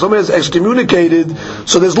excommunicated. Now, if somebody is excommunicated,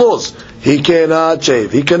 so there's laws. He cannot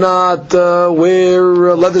shave. He cannot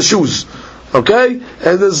wear leather shoes. Okay?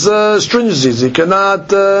 And there's stringencies. He cannot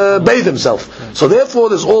bathe himself. So therefore,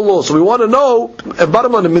 there's all laws. So we want to know,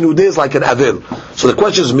 bottom line, Menudeh is like an Avil. So the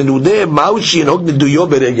question is, Menudeh maushi and niduyo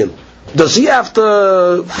beregel. Does he have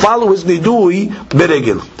to follow his nidui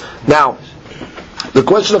beregel? Now, the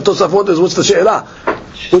question of Tosafot is, what's the she'elah?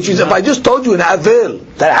 Which is, if I just told you an Avil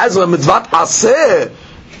that has a mitzvat aseh,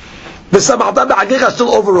 the Samachta B'Hagecha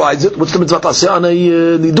still overrides it. What's the mitzvat aseh on a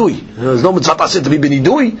nidui? There's no mitzvat aseh to be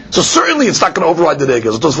benidui, so certainly it's not going to override the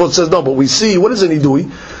regel. So Tosafot says no, but we see, what is a nidui?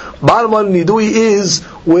 Bottom line, nidui is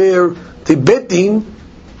where the bet din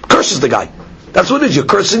curses the guy. That's what it is. You're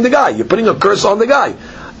cursing the guy. You're putting a curse on the guy.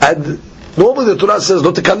 And normally the Torah says,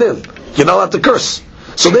 lo tekalel. You're not allowed to curse.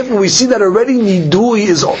 So therefore we see that already nidui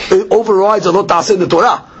overrides a lo ta'aseh the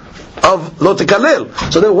Torah of lo tekalel.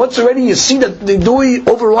 So then once already you see that nidui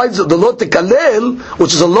overrides the lo tekalel,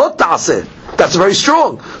 which is a lo ta'aseh, that's very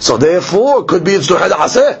strong. So therefore it could be it's doheh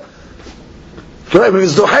ta'aseh. Right? If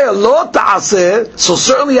it's doheh lo ta'aseh, so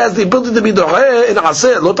certainly has the ability to be doheh in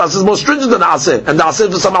aseh. Lo ta'aseh is more stringent than aseh, and the aseh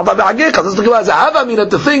is Samachta B'Hagecha. That's the Gemara has a hava mean at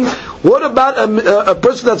the thing. What about a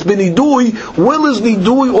person that's been nidui? Will his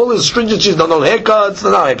nidui, all his stringencies, no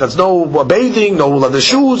haircuts, no bathing, no leather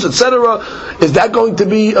shoes, etc. Is that going to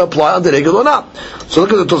be applied on the regel or not? So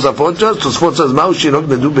look at the Tosafot. Tosafot says, "Ma'u shinok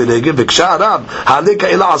nedu beregel v'ksha Arab haleka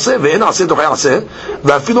ela aseh ve'en aseh docheh aseh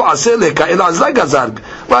ve'afilu aseh leka ela azlag azarg."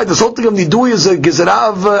 Right, this whole thing of nidui is a gezerah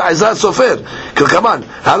of Azar Sofer. Come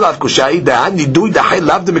halav kushai dahan nidui dahei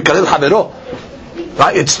lav de mekalel havero.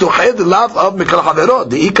 Right, it's doheh the lav of mekalel havero,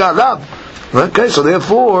 the ika lav. Okay, so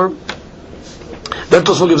therefore, then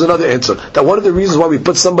Tosfot gives another answer. That one of the reasons why we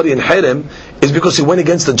put somebody in harem is because he went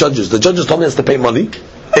against the judges. The judges told him he has to pay money.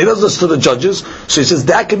 He doesn't listen to the judges, so he says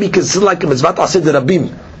that can be considered like a mitzvat aseh d'rabim.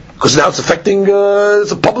 Because now it's affecting,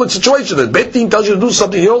 it's a public situation. The Bet Din tells you to do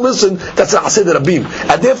something, you don't listen, that's an aseh d'rabim.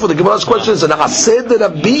 And therefore the Gemara's question is, an aseh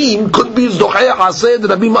d'rabim could be docheh aseh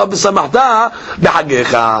d'rabim of Samachta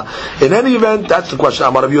B'Hagecha. In any event, that's the question.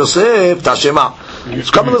 Amar Rav Yosef, Tashema.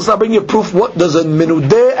 So come on, let's now bring you proof. What does a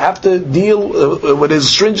menudeh have to deal with his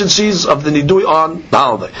stringencies of the nidui on the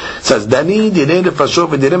holiday? It says, Dani, Dinen, Fashov,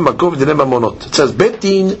 Dinen, Makov, Dinen, Mamonot. It says, Bet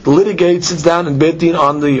Din litigates, sits down in Bet Din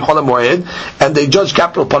on the Chol HaMoed, and they judge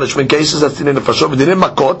capital punishment cases. That's Dinen, Fashov, Dinen,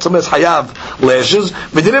 Makot, some has Hayav lashes,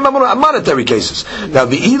 Dinen, Mamonot, monetary cases. Now,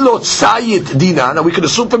 the Ilot Sayit Dina, now we can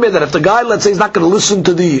assume from here that if the guy, let's say, is not going to listen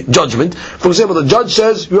to the judgment, for example, the judge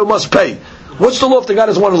says, you must pay. What's the law if the guy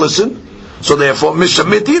doesn't want to listen? So therefore,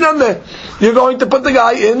 you're going to put the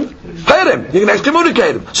guy in harem. You're going to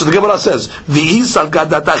excommunicate him. So the Gemara says,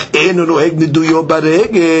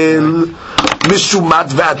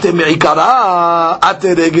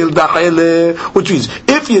 which means,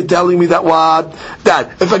 if you're telling me that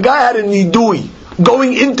that if a guy had a nidui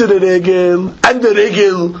going into the regel, and the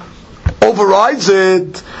regel overrides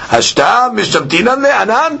it, now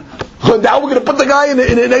we're going to put the guy in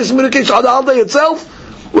an excommunication on the holiday itself?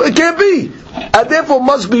 Well, it can't be. And therefore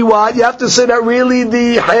must be what? You have to say that really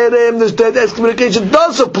the harem, the excommunication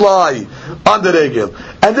does apply on the regel.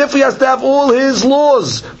 And therefore he has to have all his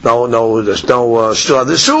laws. There's no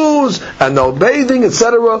other shoes, and no bathing,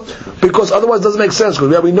 etc. Because otherwise it doesn't make sense.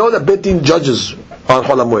 Because we know that Bet Din judges on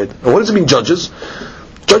Chol HaMoed. And what does it mean, judges?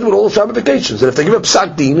 Judge with all its ramifications. And if they give a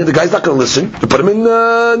psak din, and the guy's not going to listen, you put him in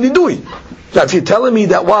nidui. Now if you're telling me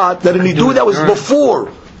that that a nidui that was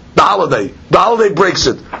before the holiday. The holiday breaks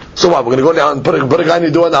it. So what? We're going to go down and put a guy in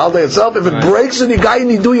nidui on the holiday itself? If it breaks in the guy in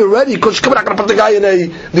nidui already, because we're not going to put the guy in a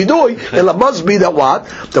nidui, it must be that what?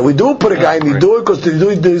 That we do put a guy in nidui because the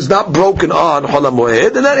nidui is not broken on Chol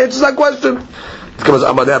HaMoed, and that answers that question. Because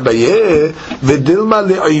Amadeh Abaye, V'dilma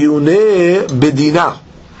le'ayuneh bedina.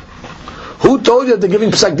 Who told you that they're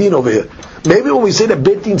giving psak din over here? Maybe when we say that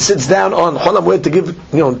Beit Din sits down on Chol HaMoed to give,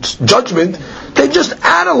 judgment, they're just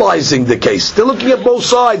analyzing the case. They're looking at both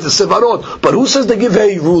sides, the sevarot. But who says they give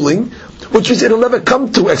a ruling? Which means it'll never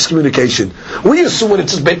come to excommunication. We assume when it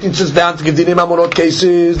says Beit Din sits down to give Dinei Mamonot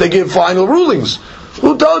cases, they give final rulings.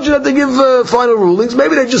 Who told you that they give final rulings?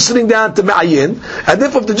 Maybe they're just sitting down to Ma'ayin, and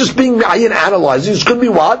if they're just being Ma'ayin analyzing, it could be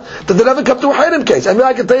what? That they never come to a Haram case. I mean,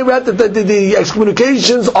 I can tell you that the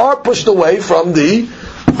excommunications are pushed away from the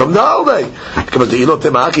holiday. Because the Ilot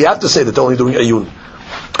Temach, you have to say that they're only doing Ayun.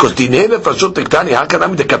 Because Dinei Nefashot Tektani, how can I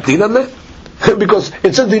be the Kaptin on there? Because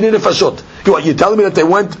it says Dinei Nefashot. You're telling me that they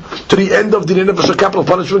went to the end of Dinei Nefashot capital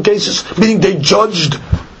punishment cases? Meaning they judged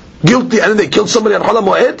guilty and then they killed somebody on Chol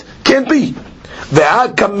HaMoed? Can't be. If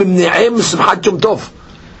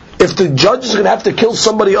the judge is going to have to kill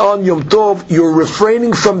somebody on Yom Tov, you're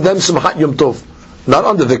refraining from them Simchat Yom Tov. Not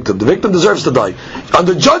on the victim. The victim deserves to die. On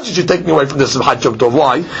the judge, you're taking away from the Simchat Yom Tov.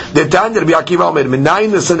 Why?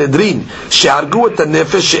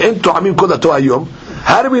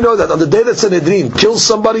 How do we know that? On the day that Sanhedrin kills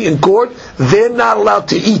somebody in court, they're not allowed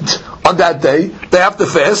to eat on that day. They have to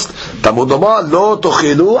fast.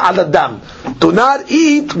 Do not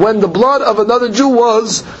eat when the blood of another Jew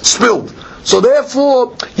was spilled. So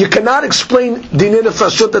therefore, you cannot explain Dinei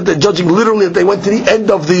Nefashot that they're judging literally that they went to the end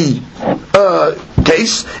of the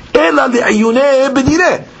case. You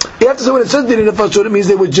have to say when it says Dinei Nefashot, it means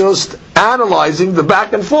they were just analyzing the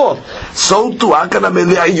back and forth. So to Dinei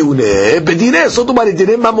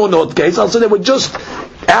Mamonot case, I'll say they were just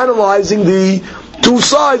analyzing the two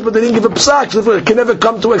sides, but they didn't give a psak, so it can never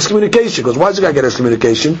come to excommunication. Because why does the guy get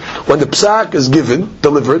excommunication? When the psak is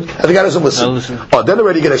delivered, and the guy doesn't listen. Oh, then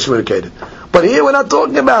already get excommunicated. But here we're not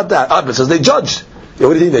talking about that. It says they judged.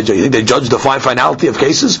 What do you think they judged? You think they judged the finality of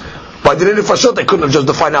cases? By the Nefashot, they couldn't have judged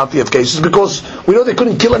the finality of cases because we know they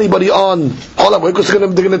couldn't kill anybody on Chol HaMoed because they're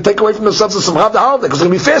going to take away from themselves the Simchat holiday because they're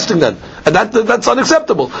going to be fasting then, and that's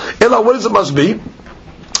unacceptable. Ella, what does it must be?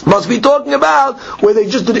 Must be talking about where they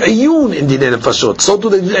just did ayun in Dinei Nefashot. So do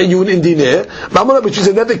they did ayun in Dinei Mamonot, which means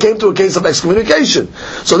it never came to a case of excommunication.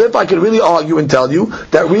 So therefore I can really argue and tell you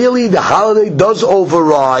that really the holiday does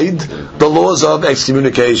override the laws of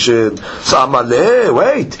excommunication. So Amaleh,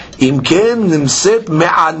 wait, imken nimset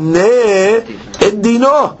me'aneh et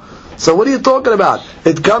dino. So what are you talking about?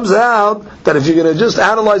 It comes out that if you're going to just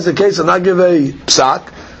analyze the case and not give a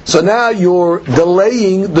psak, so now you're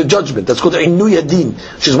delaying the judgment. That's called Innu Yadin.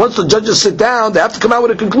 Which is once the judges sit down, they have to come out with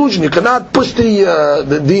a conclusion. You cannot push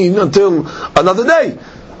the deen until another day.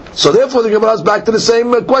 So therefore the Gemara is back to the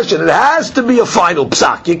same question. It has to be a final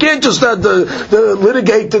psak. You can't just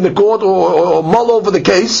litigate in the court or mull over the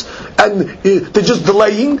case and they're just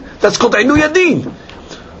delaying. That's called Innu Yadin.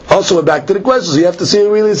 Also we're back to the questions. You have to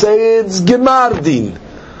really say it's Gemar Din.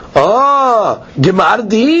 Gemar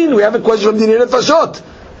Din. We have a question from Dinei Nefashot.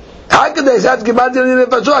 How can they say Gemar Din Dinei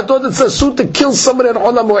Nefashot? I thought it's a suit to kill somebody on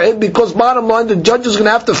Chol HaMoed because bottom line the judge is going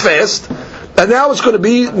to have to fast, and now it's going to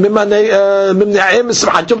be Mimna'im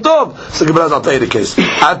Simchat Yom Tov. So Gemara, I'll tell you the case.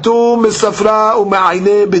 Atu misafra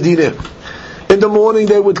u'ma'ayne bedine. In the morning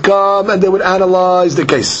they would come and they would analyze the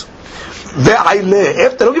case.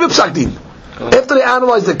 Ve'ayle. They don't give a psak din. After they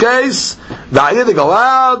analyze the case, they go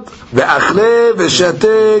out. Ve'achle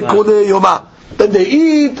ve'shate kule yoma. Then they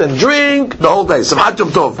eat and drink the whole day. Simchat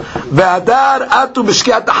Yom Tov. Ve'adar atu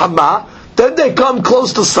b'shkiat ha'ama. Then they come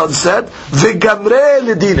close to sunset. Ve'gamre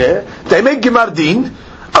l'dine. They make Gemar Din.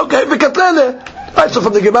 Okay, ve'katlele. Right, so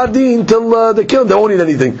from the Gemar Din till they kill them, they won't eat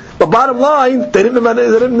anything. But bottom line, they didn't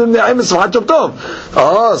Simchat Yom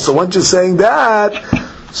Tov. So once you're saying that,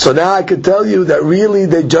 so now I can tell you that really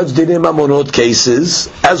they judge Dinei Mamonot cases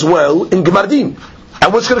as well in Gemar Din.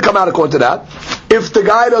 And what's going to come out according to that? If the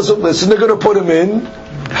guy doesn't listen, they're going to put him in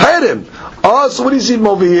Harim. So what do you see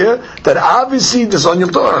over here? That obviously, this on Yom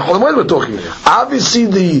Tov, we're talking. Obviously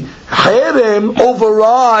the Harim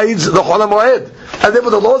overrides the Chol HaMoed. And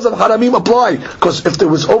therefore the laws of Haramim apply. Because if there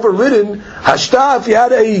was overridden, Hashta, if you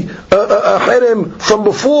had a Harim from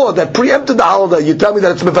before that preempted the holiday, you tell me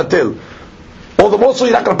that it's Mevatel. All the more so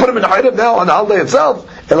you're not going to put him in Harim now on the holiday itself.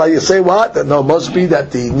 And like you say what? That no, must be that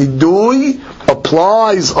the Nidui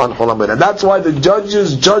applies on Chol HaMoed. And that's why the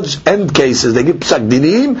judges judge end cases. They give Psak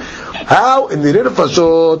Dinim. How? In the Dinei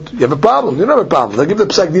Nefashot, you have a problem. You don't have a problem. They give the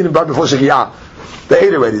Psak Dinim right before Shekiyah. They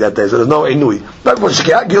ate already that day, so there's no Inui. Not for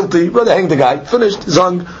Shkia, guilty, but they hang the guy, finished, he's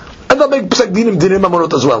hung. And they'll make Psek Dinim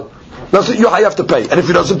Amonot as well. Now, so you have to pay. And if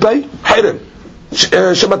he doesn't pay, Hirim.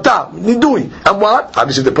 Shemata, Nidui. And what?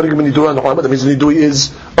 Obviously, they're putting him in Nidui on the Muhammad, that means Nidui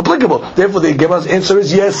is applicable. Therefore, the Gemara's answer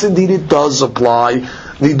is yes, indeed, it does apply.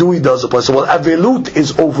 Nidui does apply. So while Avelut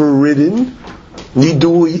is overridden,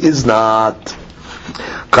 Nidui is not.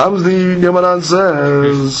 Comes the Gemara and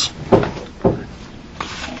says,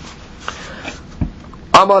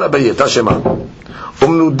 Amar Abayet, Hashema.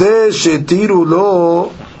 Umnude shetiru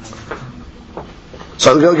lo.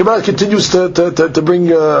 So the Gemara continues to bring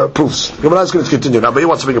proofs. The Gemara is going to continue now, but he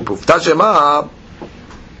wants to bring a proof. Tashema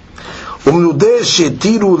umnude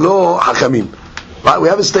shetiru lo hakamim. Right, we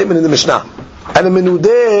have a statement in the Mishnah. And a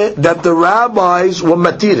menudeh that the rabbis were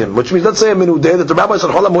matirim, which means, let's say a menudeh that the rabbis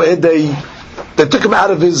on Chol HaMoed, they took him out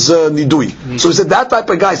of his nidui. So he said that type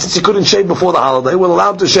of guy, since he couldn't shave before the holiday, will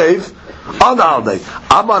allow him to shave on the holiday.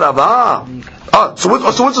 Amar Rava. So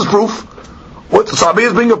what's his proof? So Abaye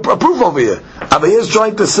is bringing a proof over here. Abaye is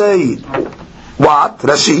trying to say, what?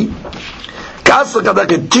 Rashi.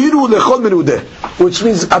 Which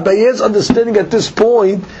means Abaye's understanding at this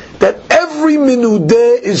point that every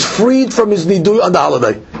minudeh is freed from his nidui on the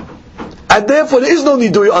holiday. And therefore there is no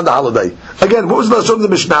nidui on the holiday. Again, what was the Lashon of the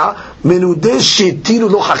Mishnah? Minudeh shetiru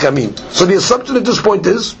lo hakamim. So the assumption at this point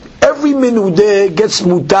is, every minudeh gets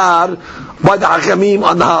mutar by the hakamim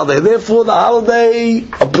on the holiday. Therefore the holiday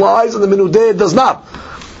applies and the minudeh does not.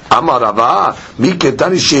 Amar Rava, mi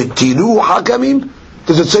ketani shetiru hakamim?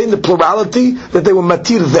 Does it say in the plurality that they were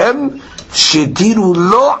matir them? Shetiru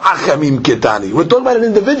lo hakamim ketani. We're talking about an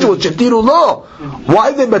individual, shetiru lo.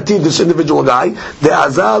 Why they matir this individual guy? The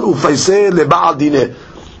azal ufaiseh leba'al dineh.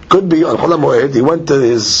 Could be on Chol HaMoed, he went to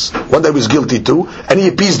one that he was guilty to, and he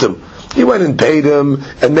appeased him. He went and paid him,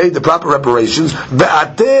 and made the proper reparations. So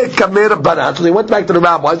they went back to the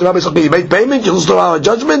rabbis. The rabbi said, okay, you made payment, you listened to our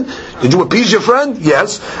judgment, did you appease your friend?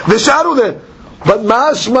 Yes. But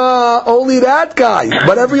mashma, only that guy.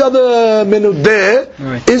 But every other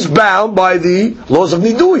menudeh is bound by the laws of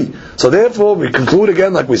nidui. So therefore, we conclude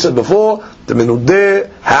again, like we said before, the menudeh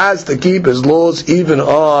has to keep his laws even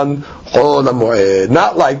on Chol HaMoed.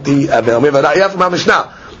 Not like the Abel. We have a ra'yah from our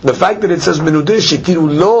Mishnah. The fact that it says menudeh shetiru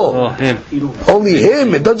lo, only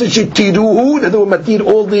him. It doesn't shetiruhu. That they will matir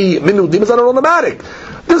all the menudim. It's not automatic.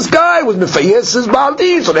 This guy was mefayes his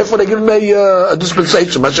baldi, so therefore they give him a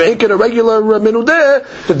dispensation. Mashaik in a regular menudeh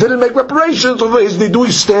that didn't make reparations, so his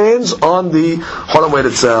nidui stands on the Chol HaMoed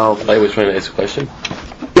itself. I was trying to ask a question.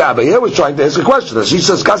 Yeah, but here was trying to ask a question. She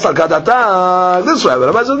says kasal kadata this way,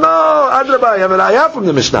 but I said no. Adrabah, I have an ayah from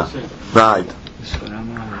the Mishnah. Right.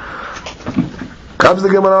 Comes the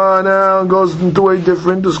Gemara now and goes into a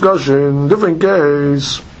different discussion, different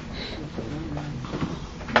case.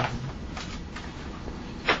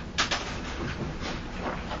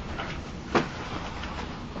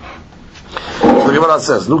 So the Gemara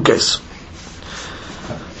says, new case.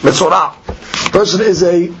 Metzorah. Person is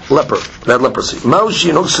a leper, that leprosy. Do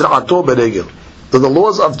the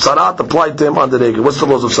laws of tzarat apply to him on the regel? What's the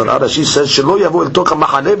laws of tzarat? She says, Shelo yavu el toka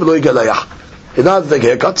machaneh v'lo yigalayach. He doesn't take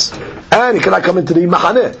haircuts, and he cannot come into the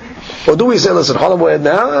machaneh. Or do we say, listen, Chol HaMoed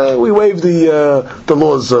now, we waive the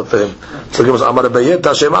laws for him. So give us Amar Abayet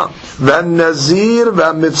Hashema. V'nazir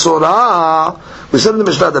v'mitzorah. We said in the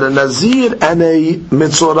Mishnah that a nazir and a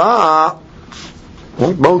mitzorah,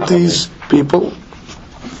 both these people,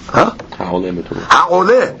 ha'oleh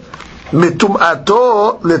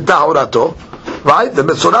mitum'ato letahurato, right? The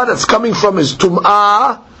mitzorah that's coming from his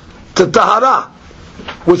tum'ah to tahara.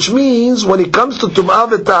 Which means, when it comes to Tum'ah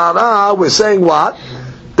v'Tahara, we're saying what?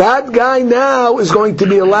 That guy now is going to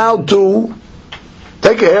be allowed to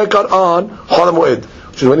take a haircut on Chol HaMoed.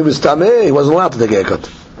 Which is when he was Tameh, he wasn't allowed to take a haircut.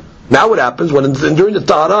 Now what happens? During the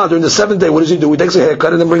Tahara, during the 7th day, what does he do? He takes a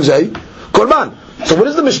haircut and then brings a Korban. So what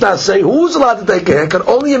does the Mishnah say? Who's allowed to take a haircut?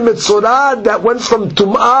 Only a Mitzorah that went from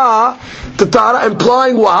Tum'ah to Tahara,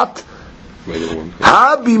 implying what?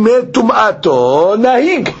 Ha-bimeh Tum'ato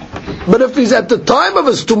nahig. But if he's at the time of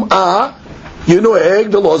his tum'ah,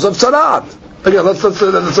 the laws of tzarat. Again, let's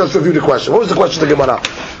review the question. What was the question of the Gemara?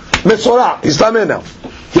 Mitzorah, he's tameh now.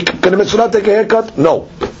 Can a mitzorah take a haircut? No.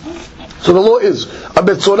 So the law is a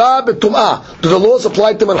mitzorah betum'ah. Do the laws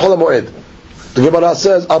apply to him on Chol HaMoed? The Gemara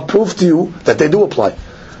says, I'll prove to you that they do apply.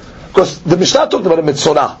 Because the Mishnah talked about a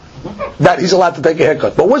mitzorah, that he's allowed to take a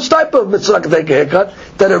haircut. But which type of mitzorah can take a haircut?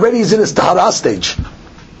 That already is in his tahara stage.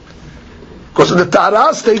 Because in the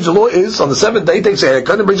Tahara stage, the law is, on the 7th day, he takes a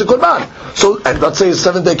haircut and brings a Korban. So, and let's say his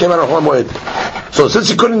 7th day came out of Chol HaMoed. So since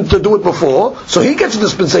he couldn't do it before, so he gets a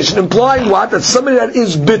dispensation, implying what? That somebody that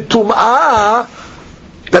is bitum'ah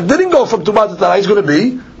that didn't go from Tumah to Tahara is going to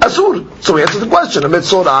be Asur. So we answer the question. The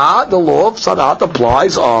Metzorah, the law of Sarat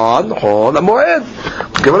applies on Chol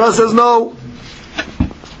HaMoed. Gemara says no.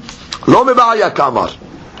 Lo meba'aya kamar.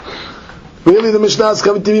 Really, the Mishnah is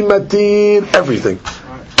coming to be matir everything.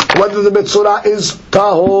 Whether the Metzorah is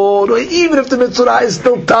tahor, or even if the Metzorah is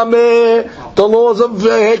still tameh, the laws of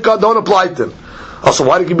Heka don't apply to him. Also,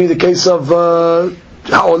 why it be the case of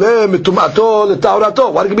ha'oleh mitum'ato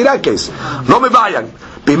leta'orato? Why it be that case? Lo meba'aya.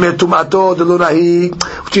 Bimeh tum'ato delunahi,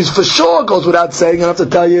 which is for sure goes without saying. I don't have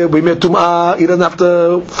to tell you. Bimeh tum'ah, he doesn't have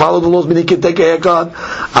to follow the laws. Meaning he can take a haircut.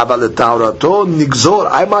 Abal leta'orato nigzor.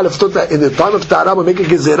 I might have thought that in the time of Tahara we make a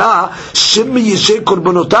gezerah shimmi yishei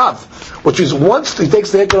korbonotav, which is once he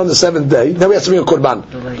takes the haircut on the 7th day, then we have to bring a korban.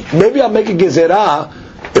 Maybe I'll make a gezerah.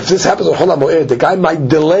 If this happens on Chol HaMoed, the guy might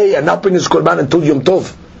delay and not bring his korban until Yom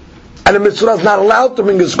Tov, and the Metzorah is not allowed to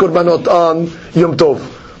bring his korbanot on Yom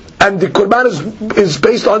Tov. And the korban is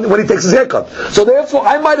based on when he takes his haircut. So therefore,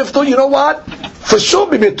 I might have thought, you know what? For sure,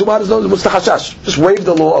 bimeh tumah is no mustahashash. Just waive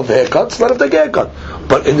the law of the haircuts, let him take a haircut.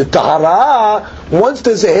 But in the tahara, once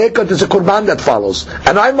there's a haircut, there's a korban that follows.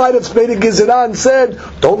 And I might have made a gezerah and said,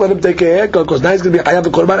 don't let him take a haircut, because now he's going to be hayav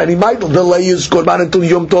a korban, and he might delay his korban until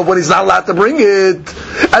Yom Tov when he's not allowed to bring it.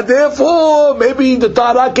 And therefore, maybe the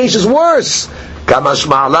tahara case is worse. Kamash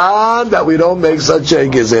ma'lan, that we don't make such a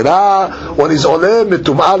gezerah. When he's oleh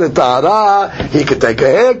mitum'ah letahara, he can take a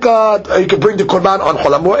haircut, he can bring the korban on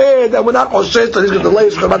Chol HaMoed, and we're not oshesh that he's going to delay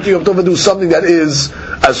his korban to Yom Tov and do something that is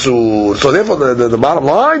asur. So therefore, the bottom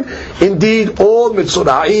line, indeed, all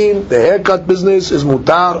mitzora'im, the haircut business is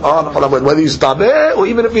mutar on Chol HaMoed, whether he's tabeh, or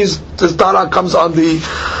even if his tahara comes on the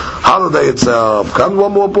holiday itself. Come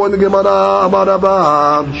one more point in the Gemara, Amar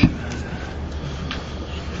Rabba.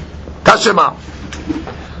 Tashema.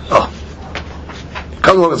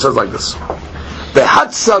 Comes along and says like this: the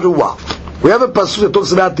Hatzarua. We have a pasuk that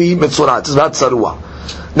talks about the Metzorah. It's about Tzarua.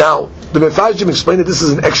 Now, the Mefarshim explained that this is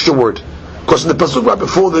an extra word, because in the pasuk right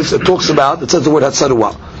before this, it talks about, it says the word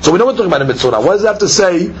Hatzarua. So we know we're talking about a Metzorah. Why does it have to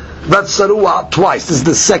say Hatzarua twice? This is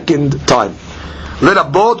the second time. Let a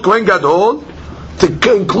boat Kohen Gadol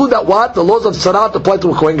to include that what the laws of Tzarah apply to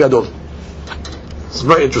a Kohen Gadol. It's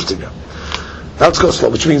very interesting. Now, let's go slow.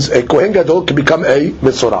 Which means a Kohen Gadol can become a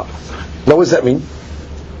Metzorah. Now, what does that mean?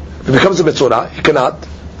 If he becomes a Metzorah, he cannot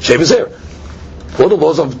shave his hair. All the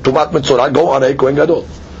laws of Tumat Metzorah go on a Kohen Gadol.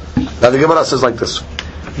 Now the Gemara says like this: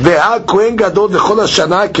 Ve'ha Kohen Gadol v'chol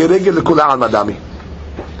hashana keregel lekula al madami.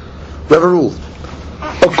 We have a rule.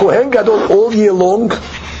 A Kohen Gadol all year long,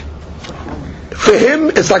 for him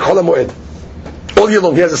it's like Chol HaMoed. All year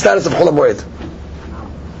long, he has the status of Chol HaMoed.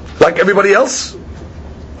 Like everybody else,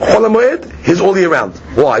 Chol HaMoed, he's all year round.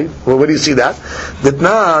 Why? Well, where do you see that?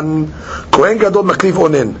 Detnan Kohen Gadol makriv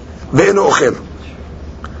onen ve'eno ochel.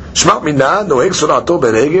 Shma minna noeg surato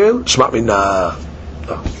beregel. Shma minna.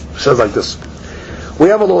 Says like this. We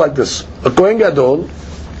have a law like this. A Kohen Gadol,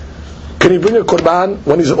 can he bring a korban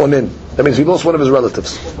when he's onen? That means he lost one of his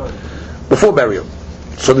relatives before burial.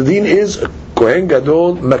 So the deen is a Kohen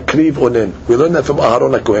Gadol makriv onen. We learned that from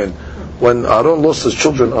Aharon HaKohen. When Aaron lost his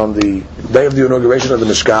children on the day of the inauguration of the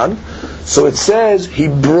Mishkan, so it says he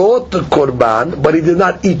brought the korban, but he did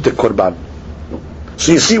not eat the korban.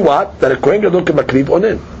 So you see what? That a Kohen Gadol can makriv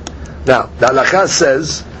onen. Now, the halakha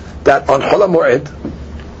says that on Chol HaMoed,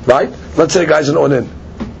 right? Let's say a guy's an onen.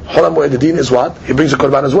 Chol HaMoed, the deen is what? He brings a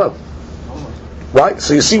korban as well. Right?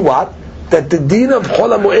 So you see what? That the deen of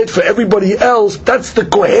Chol HaMoed for everybody else, that's the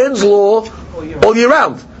Kohen's law all year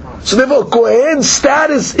round. So therefore, Kohen's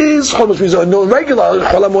status is Chol, which means no regular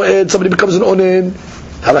Chol HaMoed, somebody becomes an onen,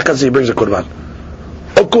 halakha says he brings a korban.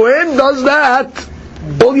 A Kohen does that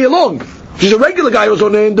all year long. He's a regular guy who's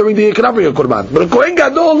onen during the year, cannot bring a korban. But a Kohen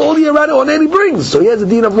Gadol all year round onen he brings. So he has the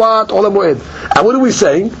deen of what? Chol HaMoed. And what are we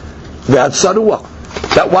saying? That's Sarua.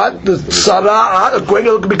 That what? The Sarah, a Kohen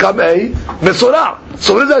Gadol can become a Mesorah.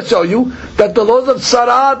 So what does that show you? That the laws of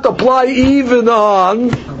Sarah apply even on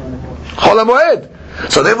Chol HaMoed.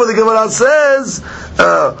 So therefore the Gemara says,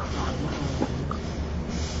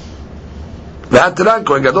 "Ve'atran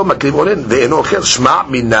Kohen Gadol makriv onen ve'eno ochel shma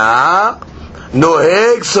mina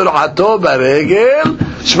noheg sur'ato baregel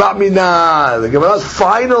shma mina." The Gemara's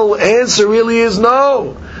final answer really is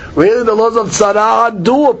no. Really, the laws of Tzarah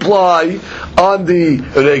do apply on the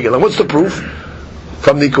regel. And what's the proof?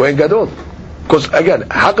 From the Kohen Gadol. Because again,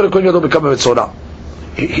 how can a Kohen Gadol become a Metzorah?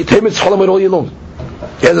 Him it's Chol HaMoed all year long.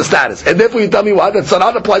 He has a status. And therefore you tell me what? That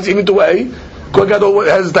Tzarah applies even to a Kohen Gadol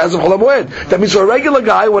has the status of Chol HaMoed. That means for a regular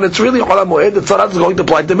guy, when it's really Chol HaMoed, the Tzarah is going to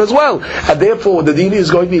apply to him as well. And therefore the deen is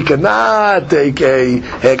going to be, he cannot take a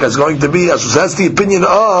haircut. It's going to be, so that's the opinion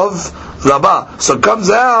of Rabbah. So it comes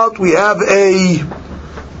out, we have a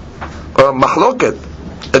Machloket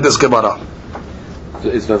in this Gemara. So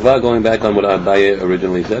is Vava going back on what Abaye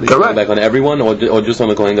originally said? He's Correct. going back on everyone, or just on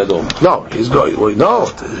the Kohen Gadol? No, he's going. No,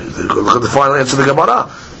 look at the final answer of the Gemara.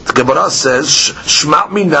 The Gemara says, "Shma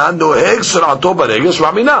mina noheg serato baregel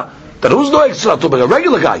shma mina." Then who's noheg serato baregel?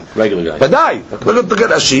 Regular guy. Regular guy. But die. Look at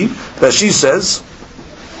Rashi. Rashi says,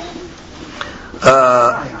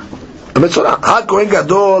 "Kohen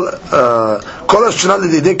Gadol kol hashana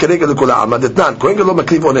lididei keregel lekol ha'am." Detnan Kohen Gadol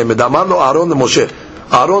makriv onem. Medamar lo Aaron leMoshe.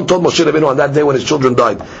 Aaron told Moshe Rabbeinu on that day when his children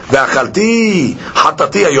died, "Ve'achalti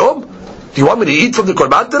hatati hayom." Do you want me to eat from the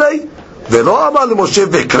korban today? Ve'lo amar leMoshe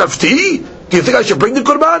ve'krafti. Do you think I should bring the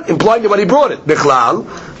korban? Implying that when he brought it. Bechlal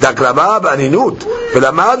dakrava ba'aninut.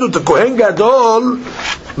 Ve'lamadu the Kohen Gadol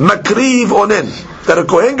makriv onen. That a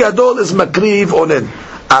Kohen Gadol is makriv onen.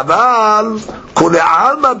 Aval kule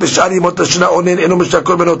alma b'shari yemot hashana onen eno mishtar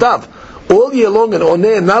korbanotav. All year long in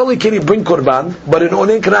Onen, not only can he bring Korban, but in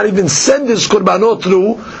Onen cannot even send his Korbanot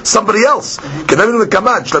through somebody else. Why is it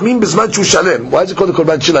called the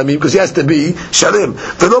Korban Shlamim? Because he has to be Shalem.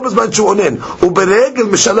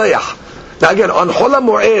 Now again, on Chol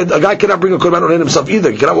HaMoed, a guy cannot bring a Korban Onen himself either.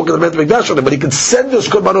 He cannot walk in the Beit HaMikdash on him, but he can send his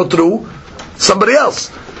Korbanot through somebody else.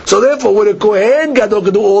 So therefore, what a Kohen Gadol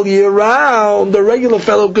could do all year round, the regular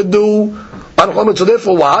fellow could do on Chol HaMoed. So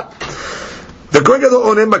therefore what? The Kohen Gadol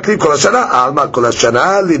onem makriv kol hashana, alma kol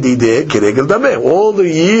hashana lididei keregel dameh. All the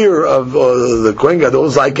year of the Kohen Gadol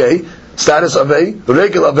is like a status of a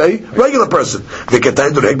regular person.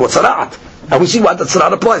 V'ketay doreg b'tzaraat. And we see what the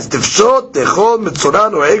tzaraat applies. Tifshot techol mitzorah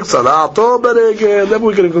noeg tzaraato beregel. Then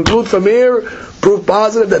we're going to conclude from here, proof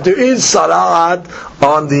positive that there is tzaraat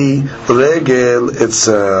on the regel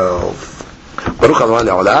itself. Baruch Adonai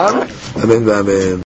Le'olam. Amen v'amen.